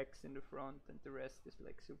some tracks in the front and the rest is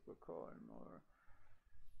like super calm, or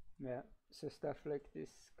yeah, so stuff like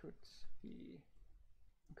this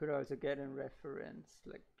could also get a reference,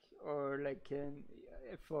 like, or like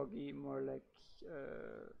a foggy, more like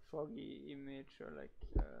foggy image, or like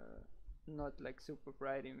not like super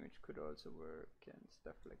bright image could also work, and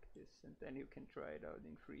stuff like this, and then you can try it out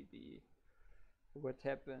in 3D what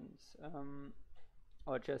happens.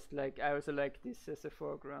 Or just like, I also like this as a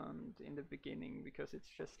foreground in the beginning because it's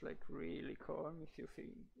just like really calm if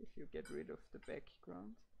you get rid of the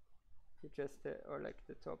background. you just or like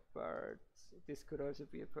the top part. This could also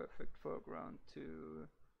be a perfect foreground to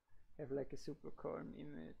have like a super calm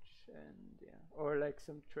image, and yeah, or like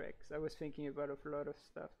some tracks. I was thinking about a lot of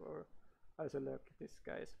stuff, or also like this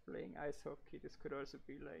guy's playing ice hockey. This could also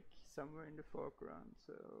be like somewhere in the foreground.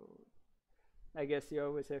 So I guess you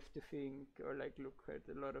always have to think or like look at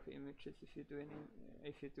a lot of images if you do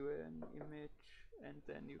an image, and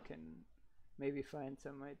then you can maybe find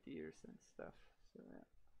some ideas and stuff. So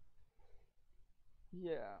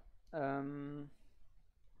yeah.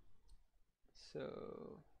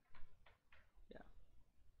 So yeah,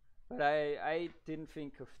 but I didn't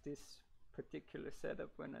think of this particular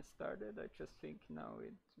setup when I started. I just think now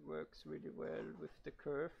it works really well with the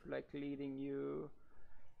curve, like leading you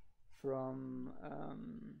from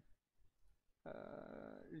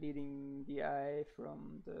leading the eye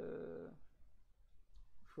from the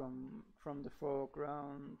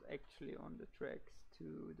foreground actually on the tracks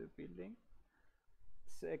to the building.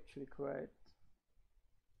 It's actually quite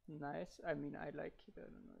nice. I mean, I like it. I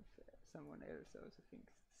don't know if someone else also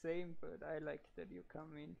thinks the same, but I like that you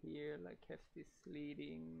come in here, like have this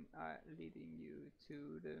leading you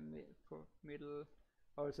to the middle.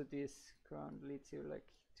 Also, this ground leads you like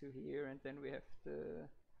to here, and then we have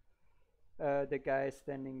the guy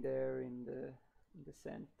standing there in the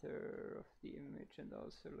center of the image, and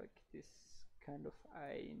also like this kind of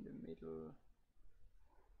eye in the middle.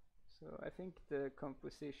 So I think the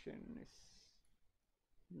composition is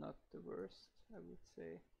not the worst, I would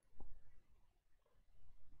say.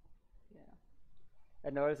 Yeah.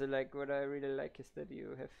 And also like what I really like is that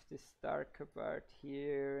you have this darker part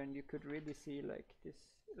here, and you could really see like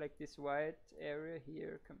this white area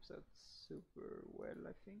here comes out super well,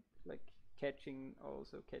 I think. Like catching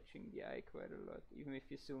the eye quite a lot. Even if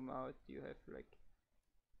you zoom out, you have like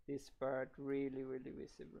this part really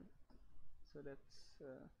visible. So that's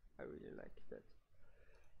I really like that.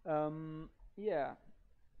 Yeah,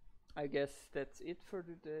 I guess that's it for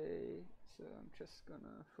today. So I'm just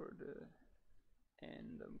gonna, for the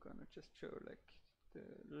end, I'm gonna just show like the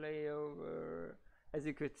layover. As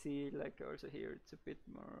you could see, like also here it's a bit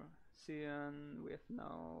more cyan. We have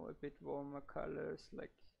now a bit warmer colors,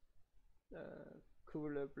 like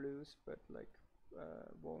cooler blues, but like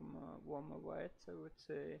warmer whites, I would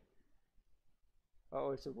say.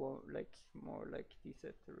 Also like more like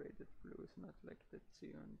desaturated blues, not like the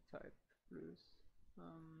cyan type blues.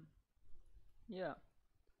 Yeah.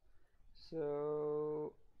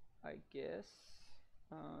 So I guess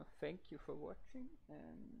thank you for watching,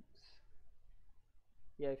 and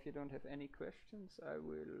yeah, if you don't have any questions, I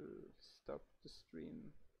will stop the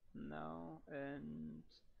stream now. And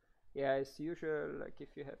yeah, as usual, like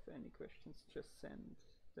if you have any questions, just send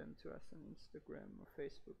them to us on Instagram or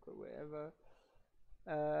Facebook or wherever.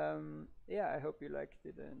 Yeah, I hope you liked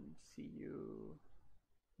it, and see you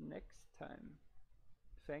next time.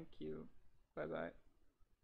 Thank you. Bye bye.